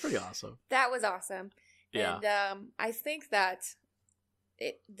 that's pretty awesome. That was awesome. Yeah. And I think that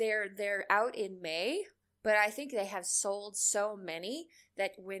they're out in May, but I think they have sold so many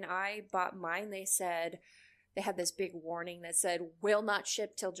that when I bought mine, they had this big warning that said, will not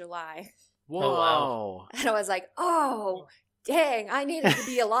ship till July. Whoa. Oh, wow. And I was like, oh, dang, I needed to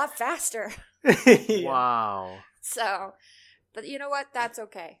be a lot faster. Wow. So, but you know what? That's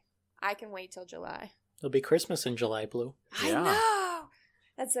okay. I can wait till July. It'll be Christmas in July, Blue. I know.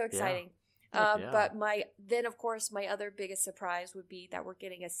 That's so exciting. Yeah. But my other biggest surprise would be that we're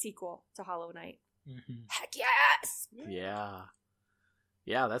getting a sequel to Hollow Knight. Heck yes!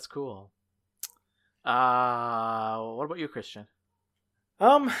 Yeah, that's cool. What about you, Christian?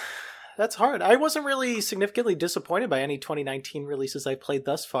 That's hard. I wasn't really significantly disappointed by any 2019 releases I played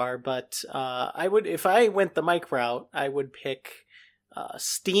thus far, but if I went the Mike route, I would pick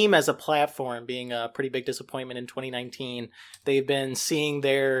Steam as a platform being a pretty big disappointment in 2019. They've been seeing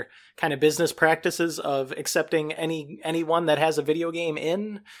their kind of business practices of accepting anyone that has a video game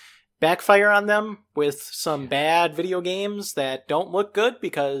in backfire on them with some bad video games that don't look good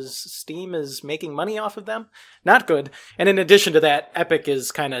because Steam is making money off of them. Not good. And in addition to that, Epic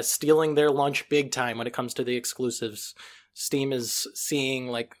is kind of stealing their lunch big time when it comes to the exclusives. Steam is seeing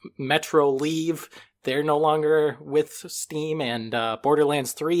like Metro leave, they're no longer with Steam, and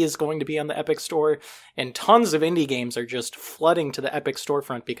Borderlands 3 is going to be on the Epic Store, and tons of indie games are just flooding to the Epic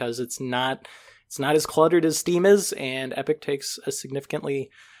storefront because it's not as cluttered as Steam is, and Epic takes a significantly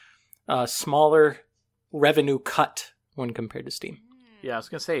smaller revenue cut when compared to Steam. Yeah, I was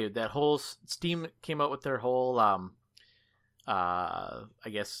gonna say that whole Steam came out with their whole I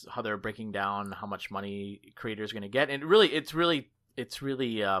guess how they're breaking down how much money creators are gonna get, and it's really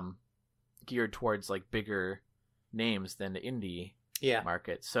geared towards like bigger names than the indie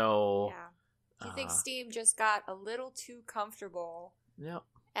market. So do you think Steam just got a little too comfortable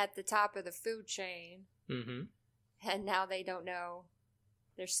at the top of the food chain, and now they don't know,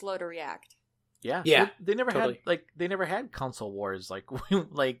 they're slow to react? Yeah. They never had console wars like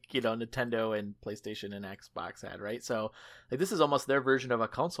Nintendo and PlayStation and Xbox had, right? So like this is almost their version of a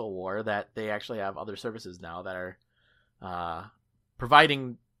console war, that they actually have other services now that are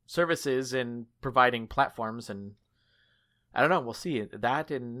providing services and providing platforms, and I don't know, we'll see that.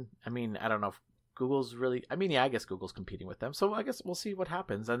 And I mean, I don't know if Google's really, I guess Google's competing with them, so I guess we'll see what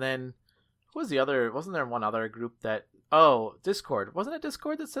happens. And then who was the other, wasn't there one other group that, Discord, wasn't it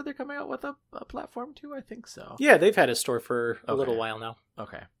Discord that said they're coming out with a platform too? I think so. Yeah, they've had a store for a little while now.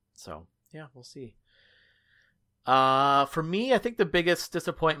 Okay, so yeah, we'll see. For me, I think the biggest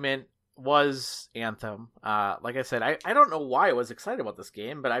disappointment was Anthem. Like I said, I don't know why I was excited about this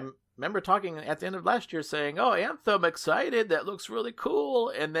game, but I remember talking at the end of last year saying, "Oh, Anthem, excited! That looks really cool."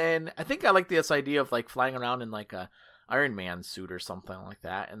 And then I think I like this idea of like flying around in like a Iron Man suit or something like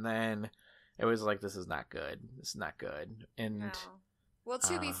that. And then it was like, this is not good. This is not good. And no. Well,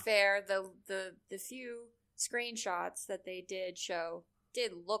 to be fair, the few screenshots that they did show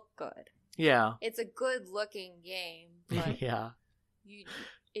did look good. Yeah, it's a good looking game. But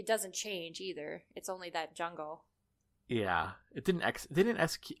it doesn't change either. It's only that jungle. Yeah, it didn't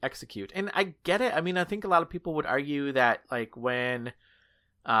execute, and I get it. I mean, I think a lot of people would argue that like when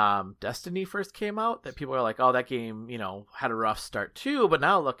Destiny first came out, that people are like, oh, that game, had a rough start too, but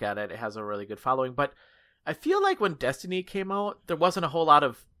now look at it, it has a really good following. But I feel like when Destiny came out, there wasn't a whole lot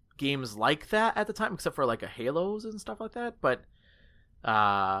of games like that at the time, except for like a Halos and stuff like that. But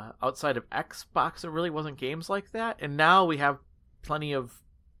outside of Xbox, there really wasn't games like that, and now we have plenty of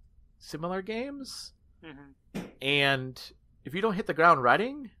similar games. And if you don't hit the ground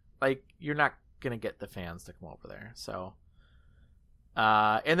running, like, you're not gonna get the fans to come over there. So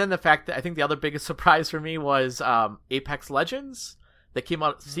and then the fact that I think the other biggest surprise for me was Apex Legends that came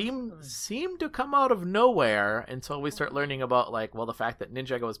out seemed to come out of nowhere until we start learning about like, well, the fact that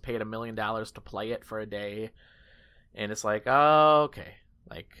Ninjago was paid $1 million to play it for a day, and it's like, oh, okay,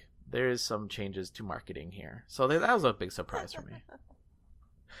 like there's some changes to marketing here. So that was a big surprise for me.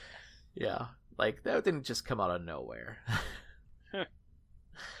 Yeah, like that didn't just come out of nowhere.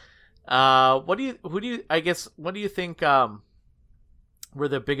 What do you think were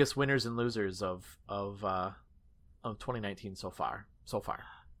the biggest winners and losers of 2019 so far?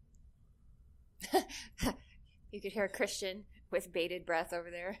 You could hear Christian with bated breath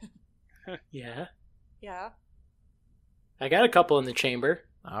over there. Yeah. I got a couple in the chamber.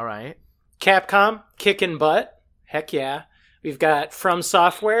 All right. Capcom kicking butt. Heck yeah. We've got From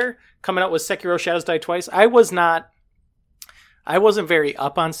Software coming out with Sekiro Shadows Die Twice. I wasn't very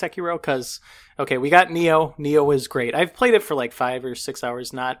up on Sekiro because, okay, we got Nioh. Nioh is great. I've played it for like 5 or 6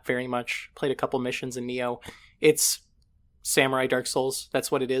 hours, not very much. Played a couple missions in Nioh. It's Samurai Dark Souls. That's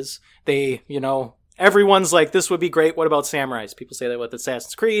what it is. They, everyone's like, this would be great. What about samurais? People say that with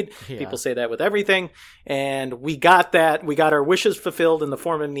Assassin's Creed. Yeah. People say that with everything. And we got that. We got our wishes fulfilled in the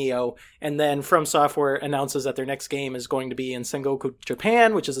form of Nioh. And then From Software announces that their next game is going to be in Sengoku,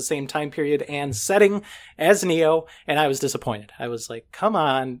 Japan, which is the same time period and setting as Nioh. And I was disappointed. I was like, come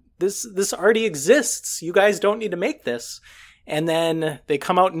on, this already exists. You guys don't need to make this. And then they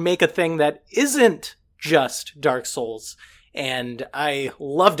come out and make a thing that isn't just Dark Souls. And I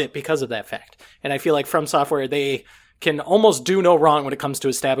loved it because of that fact. And I feel like From Software, they can almost do no wrong when it comes to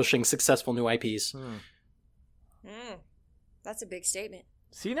establishing successful new IPs. That's a big statement.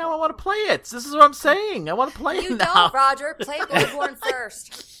 See, now I want to play it. This is what I'm saying. I want to play it now. You don't, Roger. Play Bloodborne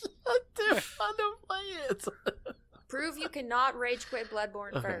first. I do want to play it. Prove you cannot rage quit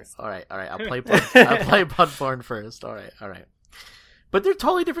Bloodborne first. All right. I'll play Bloodborne first. All right. But they're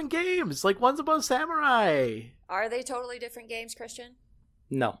totally different games. Like, one's about samurai. Are they totally different games, Christian?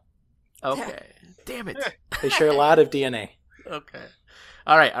 No. Okay. Damn it. They share a lot of DNA. Okay.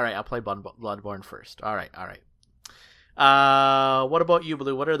 All right. I'll play Bloodborne first. All right. What about you,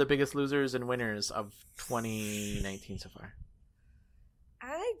 Blue? What are the biggest losers and winners of 2019 so far?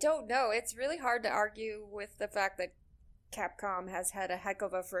 I don't know. It's really hard to argue with the fact that Capcom has had a heck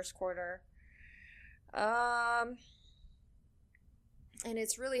of a first quarter. And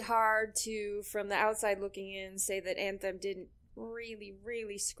it's really hard to, from the outside looking in, say that Anthem didn't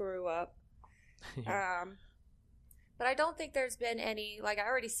really screw up. But I don't think there's been any, like I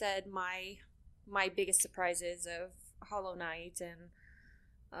already said, my biggest surprises of Hollow Knight, and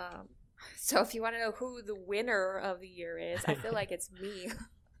so if you want to know who the winner of the year is, I feel like it's me.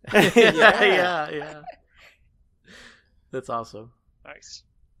 yeah. That's awesome. Nice.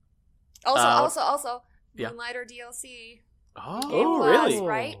 Also, yeah. Moonlighter DLC. Oh, really?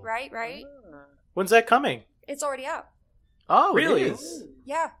 Right. When's that coming? It's already out. Oh, really? It is?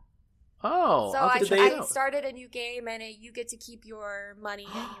 Yeah. Oh, So I'll have to check it I out. started a new game, and you get to keep your money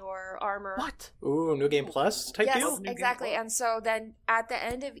and your armor. What? Ooh, New Game Plus type Yes, deal? exactly. And so then at the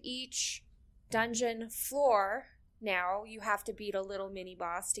end of each dungeon floor, now you have to beat a little mini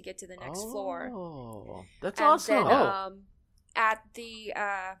boss to get to the next floor. Oh, that's And awesome. then at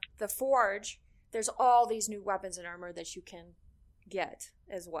the forge, there's all these new weapons and armor that you can get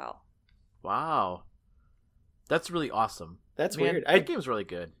as well. Wow. That's really awesome. That's Man, weird. That game's really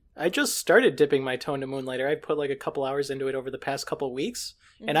good. I just started dipping my toe into Moonlighter. I put like a couple hours into it over the past couple weeks,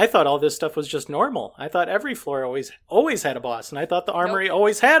 and I thought all this stuff was just normal. I thought every floor always had a boss, and I thought the armory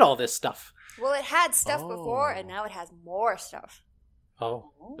always had all this stuff. Well, it had stuff before, and now it has more stuff.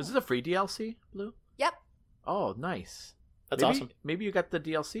 Oh, Is it a free DLC, Blue? Yep. Oh, nice. that's maybe, awesome. Maybe you got the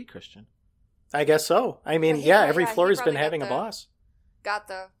DLC, Christian. I guess so. I mean, Well, every floor he has been probably got having a boss. Got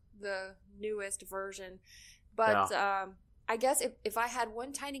the newest version. But I guess if I had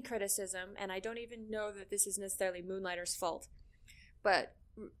one tiny criticism, and I don't even know that this is necessarily Moonlighter's fault, but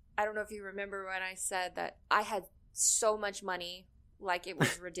I don't know if you remember when I said that I had so much money, like it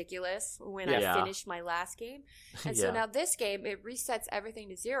was ridiculous when I finished my last game. And so now this game, it resets everything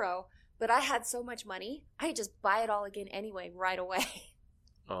to 0, but I had so much money, I just buy it all again anyway, right away.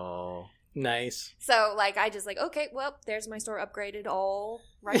 Oh. Nice. So, like, I just okay, well, there's my store upgraded all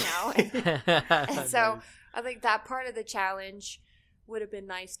right now. And so I think that part of the challenge would have been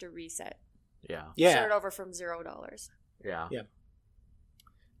nice to reset. Yeah. Start over from $0. Yeah. Yeah.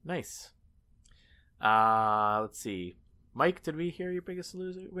 Nice. Let's see. Mike, did we hear your biggest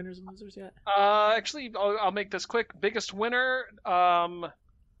winners and losers yet? Actually, I'll make this quick. Biggest winner, I want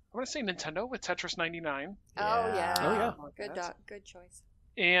to say Nintendo with Tetris 99. Oh, yeah. Oh, yeah. Good choice.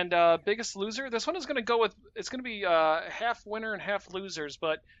 And biggest loser, this one is going to go with, it's going to be half winner and half losers,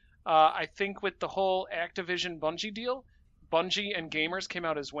 but I think with the whole Activision Bungie deal, Bungie and gamers came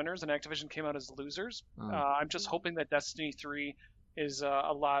out as winners and Activision came out as losers. I'm just hoping that Destiny 3 is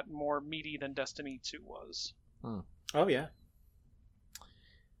a lot more meaty than Destiny 2 was. Oh, yeah.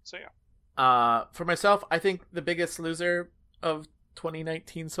 So, yeah. For myself, I think the biggest loser of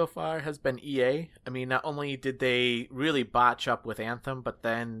 2019 so far has been EA. I mean, not only did they really botch up with Anthem, but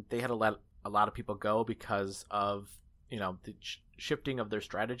then they had to let a lot of people go because of, the shifting of their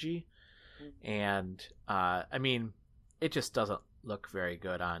strategy. And, I mean, it just doesn't look very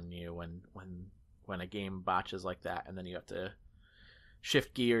good on you when a game botches like that, and then you have to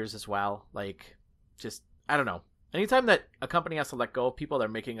shift gears as well. Like, just, I don't know. Anytime that a company has to let go of people that are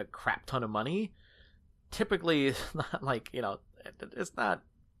making a crap ton of money, typically it's not like, it's not,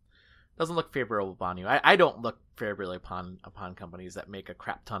 doesn't look favorable upon you. I don't look favorably upon companies that make a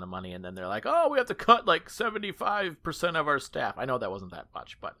crap ton of money and then they're like, oh, we have to cut like 75% of our staff. I know that wasn't that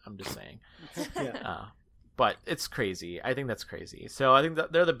much, but I'm just saying. But it's crazy. I think that's crazy. So I think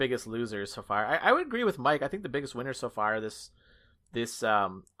that they're the biggest losers so far. I would agree with Mike. I think the biggest winner so far this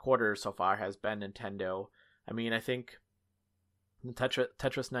quarter so far has been Nintendo. I mean, I think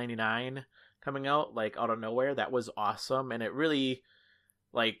Tetris 99 coming out like out of nowhere, that was awesome, and it really,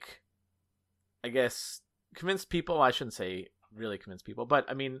 like, I guess convinced people. I shouldn't say really convinced people, but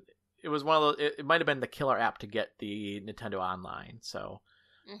I mean, it was one of those, it might have been the killer app to get the Nintendo Online. So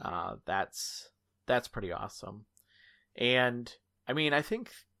that's pretty awesome. And I mean, I think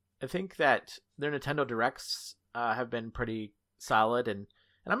that their Nintendo Directs have been pretty solid, and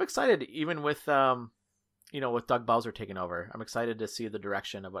I'm excited even with with Doug Bowser taking over. I'm excited to see the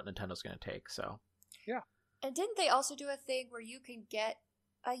direction of what Nintendo's going to take. So, yeah. And didn't they also do a thing where you can get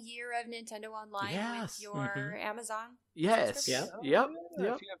a year of Nintendo Online with your Amazon? Yes. Yeah. Yep.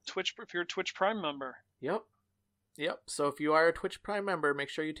 If you have if you're a Twitch Prime member. Yep. So if you are a Twitch Prime member, make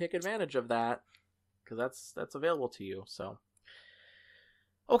sure you take advantage of that, because that's available to you. So.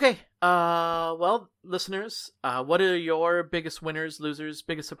 Okay, well, listeners, what are your biggest winners, losers,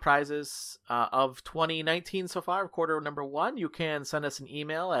 biggest surprises of 2019 so far, quarter number 1? You can send us an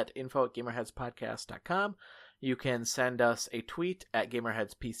email at info@gamerheadspodcast.com. You can send us a tweet at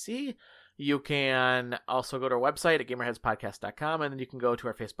GamerheadsPC. You can also go to our website at gamerheadspodcast.com, and then you can go to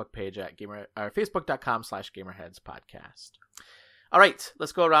our Facebook page at facebook.com/gamerheadspodcast. All right,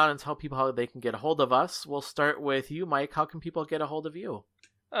 let's go around and tell people how they can get a hold of us. We'll start with you, Mike. How can people get a hold of you?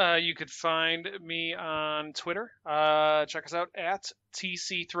 You could find me on Twitter. Check us out at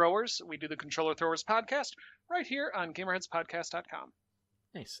TC Throwers. We do the Controller Throwers podcast right here on GamerheadsPodcast.com.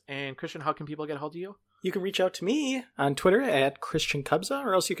 Nice. And Christian, how can people get a hold of you? You can reach out to me on Twitter at Christian Cubza,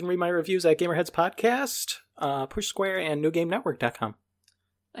 or else you can read my reviews at Gamerheads Podcast, Push Square, and NewGameNetwork.com.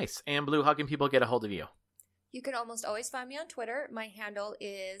 Nice. And Blue, how can people get a hold of you? You can almost always find me on Twitter. My handle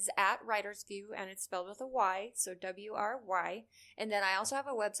is @WritersView, and it's spelled with a Y, so WRY. And then I also have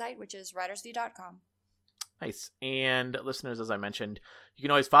a website, which is writersview.com. Nice. And listeners, as I mentioned, you can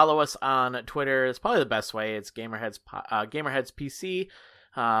always follow us on Twitter. It's probably the best way. It's Gamerheads PC.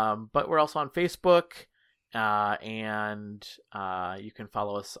 But we're also on Facebook, and you can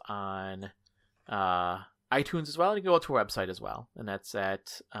follow us on iTunes as well. You can go to our website as well, and that's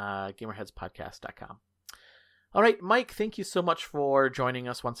at GamerheadsPodcast.com. All right, Mike, thank you so much for joining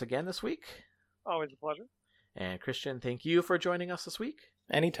us once again this week. Always a pleasure. And Christian, thank you for joining us this week.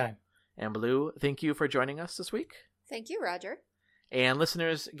 Anytime. And Blue, thank you for joining us this week. Thank you, Roger. And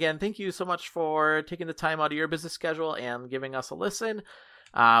listeners, again, thank you so much for taking the time out of your busy schedule and giving us a listen.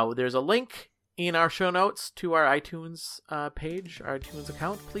 There's a link in our show notes to our iTunes page, our iTunes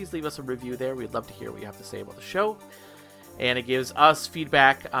account. Please leave us a review there. We'd love to hear what you have to say about the show. And it gives us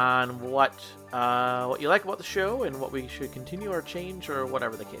feedback on what you like about the show and what we should continue or change or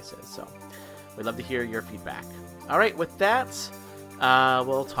whatever the case is. So we'd love to hear your feedback. All right, with that,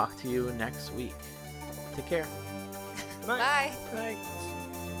 we'll talk to you next week. Take care. Bye. Bye.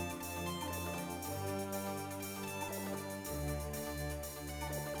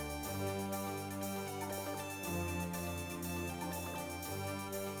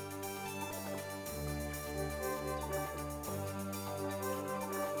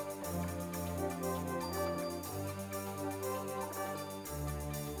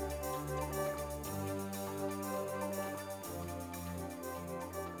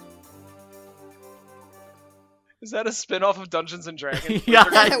 Is that a spin-off of Dungeons and Dragons?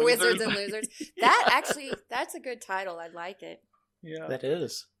 Yeah. Wizards and Losers. That's a good title. I like it. Yeah. That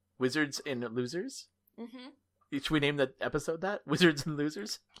is. Wizards and Losers? Mm-hmm. Should we name the episode that? Wizards and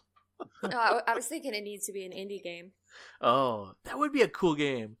Losers? No, I was thinking it needs to be an indie game. Oh, that would be a cool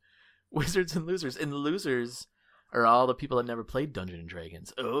game. Wizards and Losers. And the losers are all the people that never played Dungeons and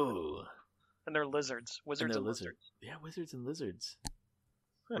Dragons. Oh. And they're lizards. Wizards and lizards. Yeah, wizards and lizards.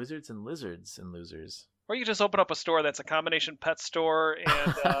 Wizards and lizards and losers. Or you just open up a store that's a combination pet store and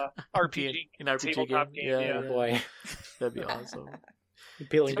RPG. An RPG tabletop game. game. Yeah. Oh boy. That'd be awesome.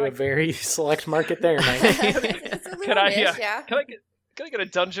 Appealing to a very select market there, Mike. It's a little Can I? niche, Yeah. Can I get a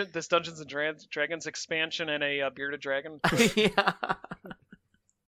Dungeons and Dragons expansion and a bearded dragon? Yeah.